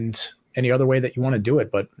 and any other way that you want to do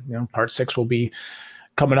it. But part 6 will be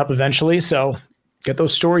coming up eventually. So get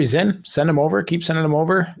those stories in, send them over, keep sending them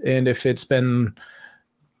over. And if it's been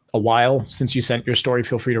a while since you sent your story,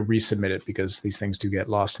 feel free to resubmit it because these things do get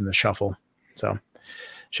lost in the shuffle. So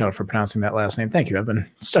shout out for pronouncing that last name. Thank you. I've been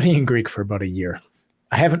studying Greek for about a year.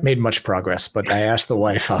 I haven't made much progress, but I asked the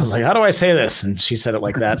wife, I was like, how do I say this? And she said it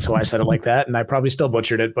like that. So I said it like that. And I probably still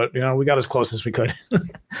butchered it, but we got as close as we could. A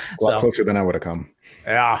lot closer than I would have come.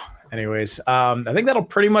 Yeah. Anyways, I think that'll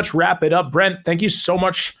pretty much wrap it up. Brent, thank you so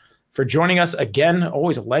much for joining us again.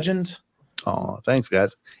 Always a legend. Oh, thanks,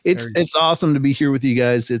 guys. It's awesome to be here with you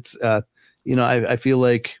guys. It's, I feel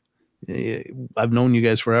like I've known you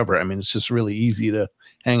guys forever. I mean, it's just really easy to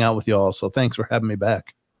hang out with you all. So thanks for having me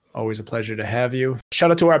back. Always a pleasure to have you.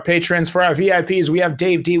 Shout out to our patrons. For our VIPs, we have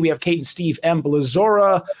Dave D, we have Kate and Steve M,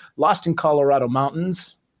 Blazora, Lost in Colorado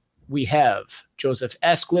Mountains. We have Joseph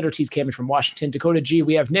S, Glitter Tees Cammy from Washington, Dakota G.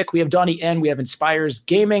 We have Nick, we have Donnie N, we have Inspires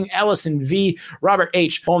Gaming, Allison V, Robert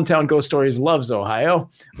H, Hometown Ghost Stories loves Ohio.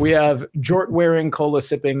 We have Jort wearing, cola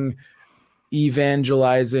sipping,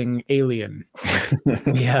 evangelizing alien.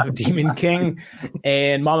 We have Demon King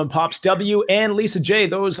and Mom and Pops W and Lisa J.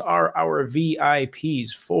 Those are our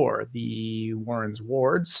VIPs for the Warren's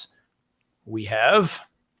Wards. We have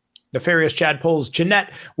Nefarious Chad Poles,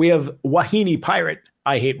 Jeanette. We have Wahini Pirate,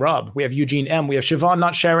 I Hate Rob. We have Eugene M. We have Siobhan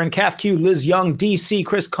Not Sharon, Kath Q, Liz Young, DC,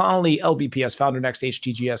 Chris Connolly, LBPS Founder, Next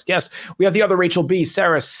HTGS Guest. We have the other Rachel B,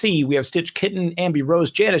 Sarah C. We have Stitch Kitten, Ambi Rose,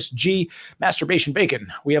 Janice G, Masturbation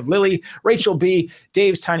Bacon. We have Lily, Rachel B,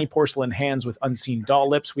 Dave's Tiny Porcelain Hands with Unseen Doll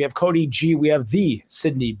Lips. We have Cody G. We have the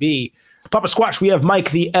Sydney B. Papa Squatch. We have Mike,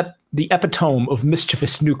 the epitome of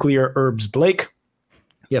mischievous nuclear herbs Blake.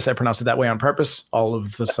 Yes, I pronounced it that way on purpose. All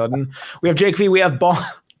of a sudden. We have Jake V. We have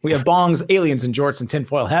Bongs, Aliens, and Jorts, and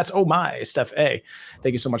Tinfoil Hats. Oh my, Steph A.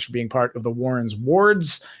 Thank you so much for being part of the Warren's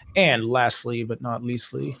Wards. And lastly, but not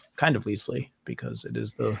leastly, kind of leastly, because it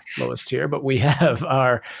is the lowest tier, but we have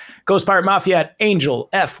our Ghost Pirate Mafia, Angel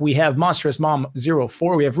F. We have Monstrous Mom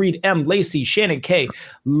 04. We have Reed M. Lacey, Shannon K.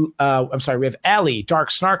 We have Allie,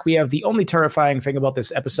 Dark Snark. We have the only terrifying thing about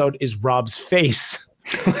this episode is Rob's face.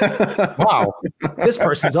 Wow, this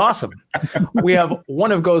person's awesome. We have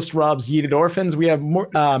one of Ghost Rob's Yeeted Orphans. We have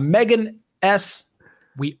Megan S.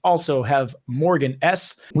 We also have Morgan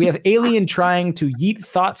S. We have Alien trying to yeet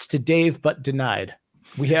thoughts to Dave but denied.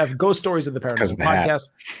 We have Ghost Stories of the Paranormal Podcast.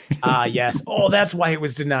 Yes. Oh, that's why it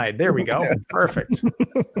was denied. There we go. Perfect.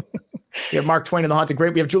 We have Mark Twain and the Haunted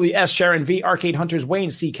Grape. We have Julie S, Sharon V, Arcade Hunters,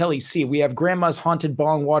 Wayne C, Kelly C. We have Grandma's Haunted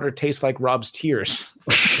Bong Water Tastes Like Rob's Tears.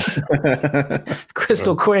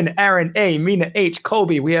 Crystal Quinn, Aaron A, Mina H,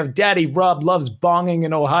 Colby. We have Daddy Rob Loves Bonging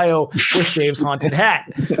in Ohio with Dave's Haunted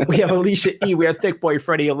Hat. We have Alicia E. We have Thick Boy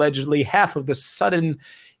Freddy, allegedly half of the sudden.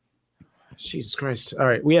 Jesus Christ. All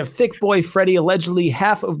right. We have Thick Boy Freddy, allegedly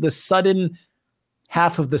half of the sudden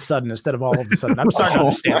instead of all of the sudden. I'm starting to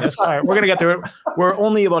understand this. All right, we're going to get through it. We're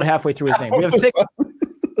only about halfway through his name. We have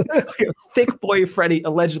Thick Boy Freddy,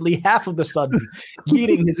 allegedly half of the sudden,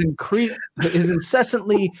 eating his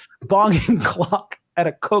incessantly bonging clock at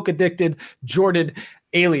a coke-addicted, Jordan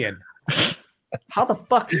alien. How the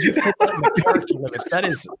fuck did you fit that in the character limits? That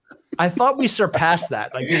is... I thought we surpassed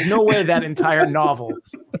that. Like, there's no way that entire novel,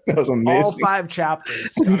 that was amazing. All 5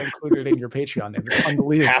 chapters, got included in your Patreon name. It's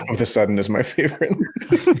unbelievable. Half of the sudden is my favorite.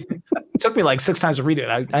 It took me like 6 times to read it.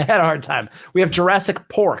 I had a hard time. We have Jurassic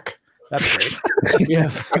Pork. That's great. We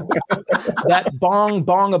have that bong,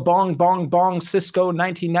 Cisco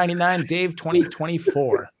 1999, Dave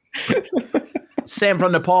 2024. Sam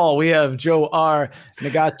from Nepal. We have Joe R.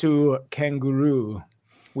 Nagatu Kangaroo.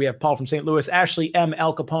 We have Paul from St. Louis, Ashley M.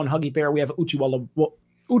 Al Capone, Huggy Bear. We have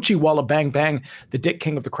Uchiwala Bang Bang, the Dick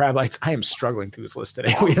King of the Crabites. I am struggling through this list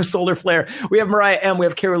today. We have Solar Flare. We have Mariah M. We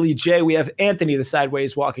have Carolee J. We have Anthony, the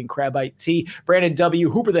Sideways Walking Crabite T. Brandon W.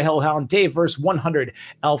 Hooper the Hellhound. Dave verse 100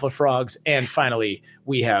 Alpha Frogs. And finally,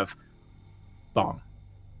 we have Bong.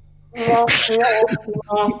 You've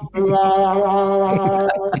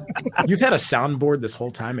had a soundboard this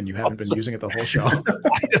whole time and you haven't been using it the whole show.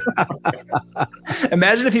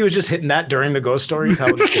 Imagine if he was just hitting that during the ghost stories. How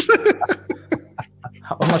much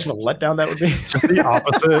of a letdown that would be.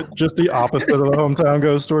 Just the opposite of the hometown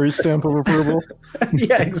ghost story stamp of approval.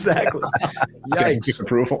 Yeah, exactly. Yikes.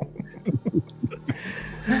 Disapproval.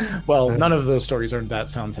 Well, none of those stories earned that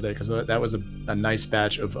sound today because that was a nice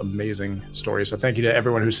batch of amazing stories. So thank you to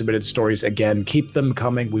everyone who submitted stories again. Keep them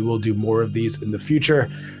coming. We will do more of these in the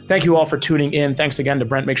future. Thank you all for tuning in. Thanks again to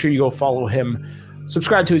Brent. Make sure you go follow him.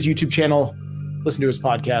 Subscribe to his YouTube channel. Listen to his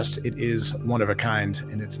podcast. It is one of a kind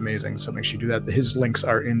and it's amazing. So make sure you do that. His links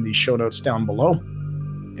are in the show notes down below.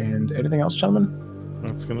 And anything else, gentlemen?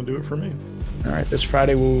 That's going to do it for me. All right. This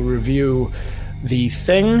Friday we'll review The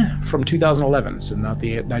Thing from 2011. So not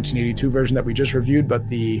the 1982 version that we just reviewed, but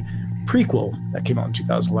the prequel that came out in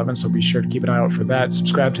 2011, so be sure to keep an eye out for that.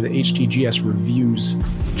 Subscribe to the HTGS Reviews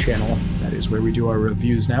channel. That is where we do our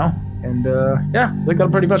reviews now. And yeah, I think that'll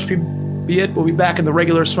pretty much be it. We'll be back in the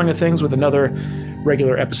regular swing of things with another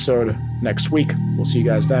regular episode next week. We'll see you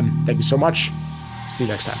guys then. Thank you so much. See you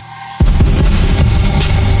next time.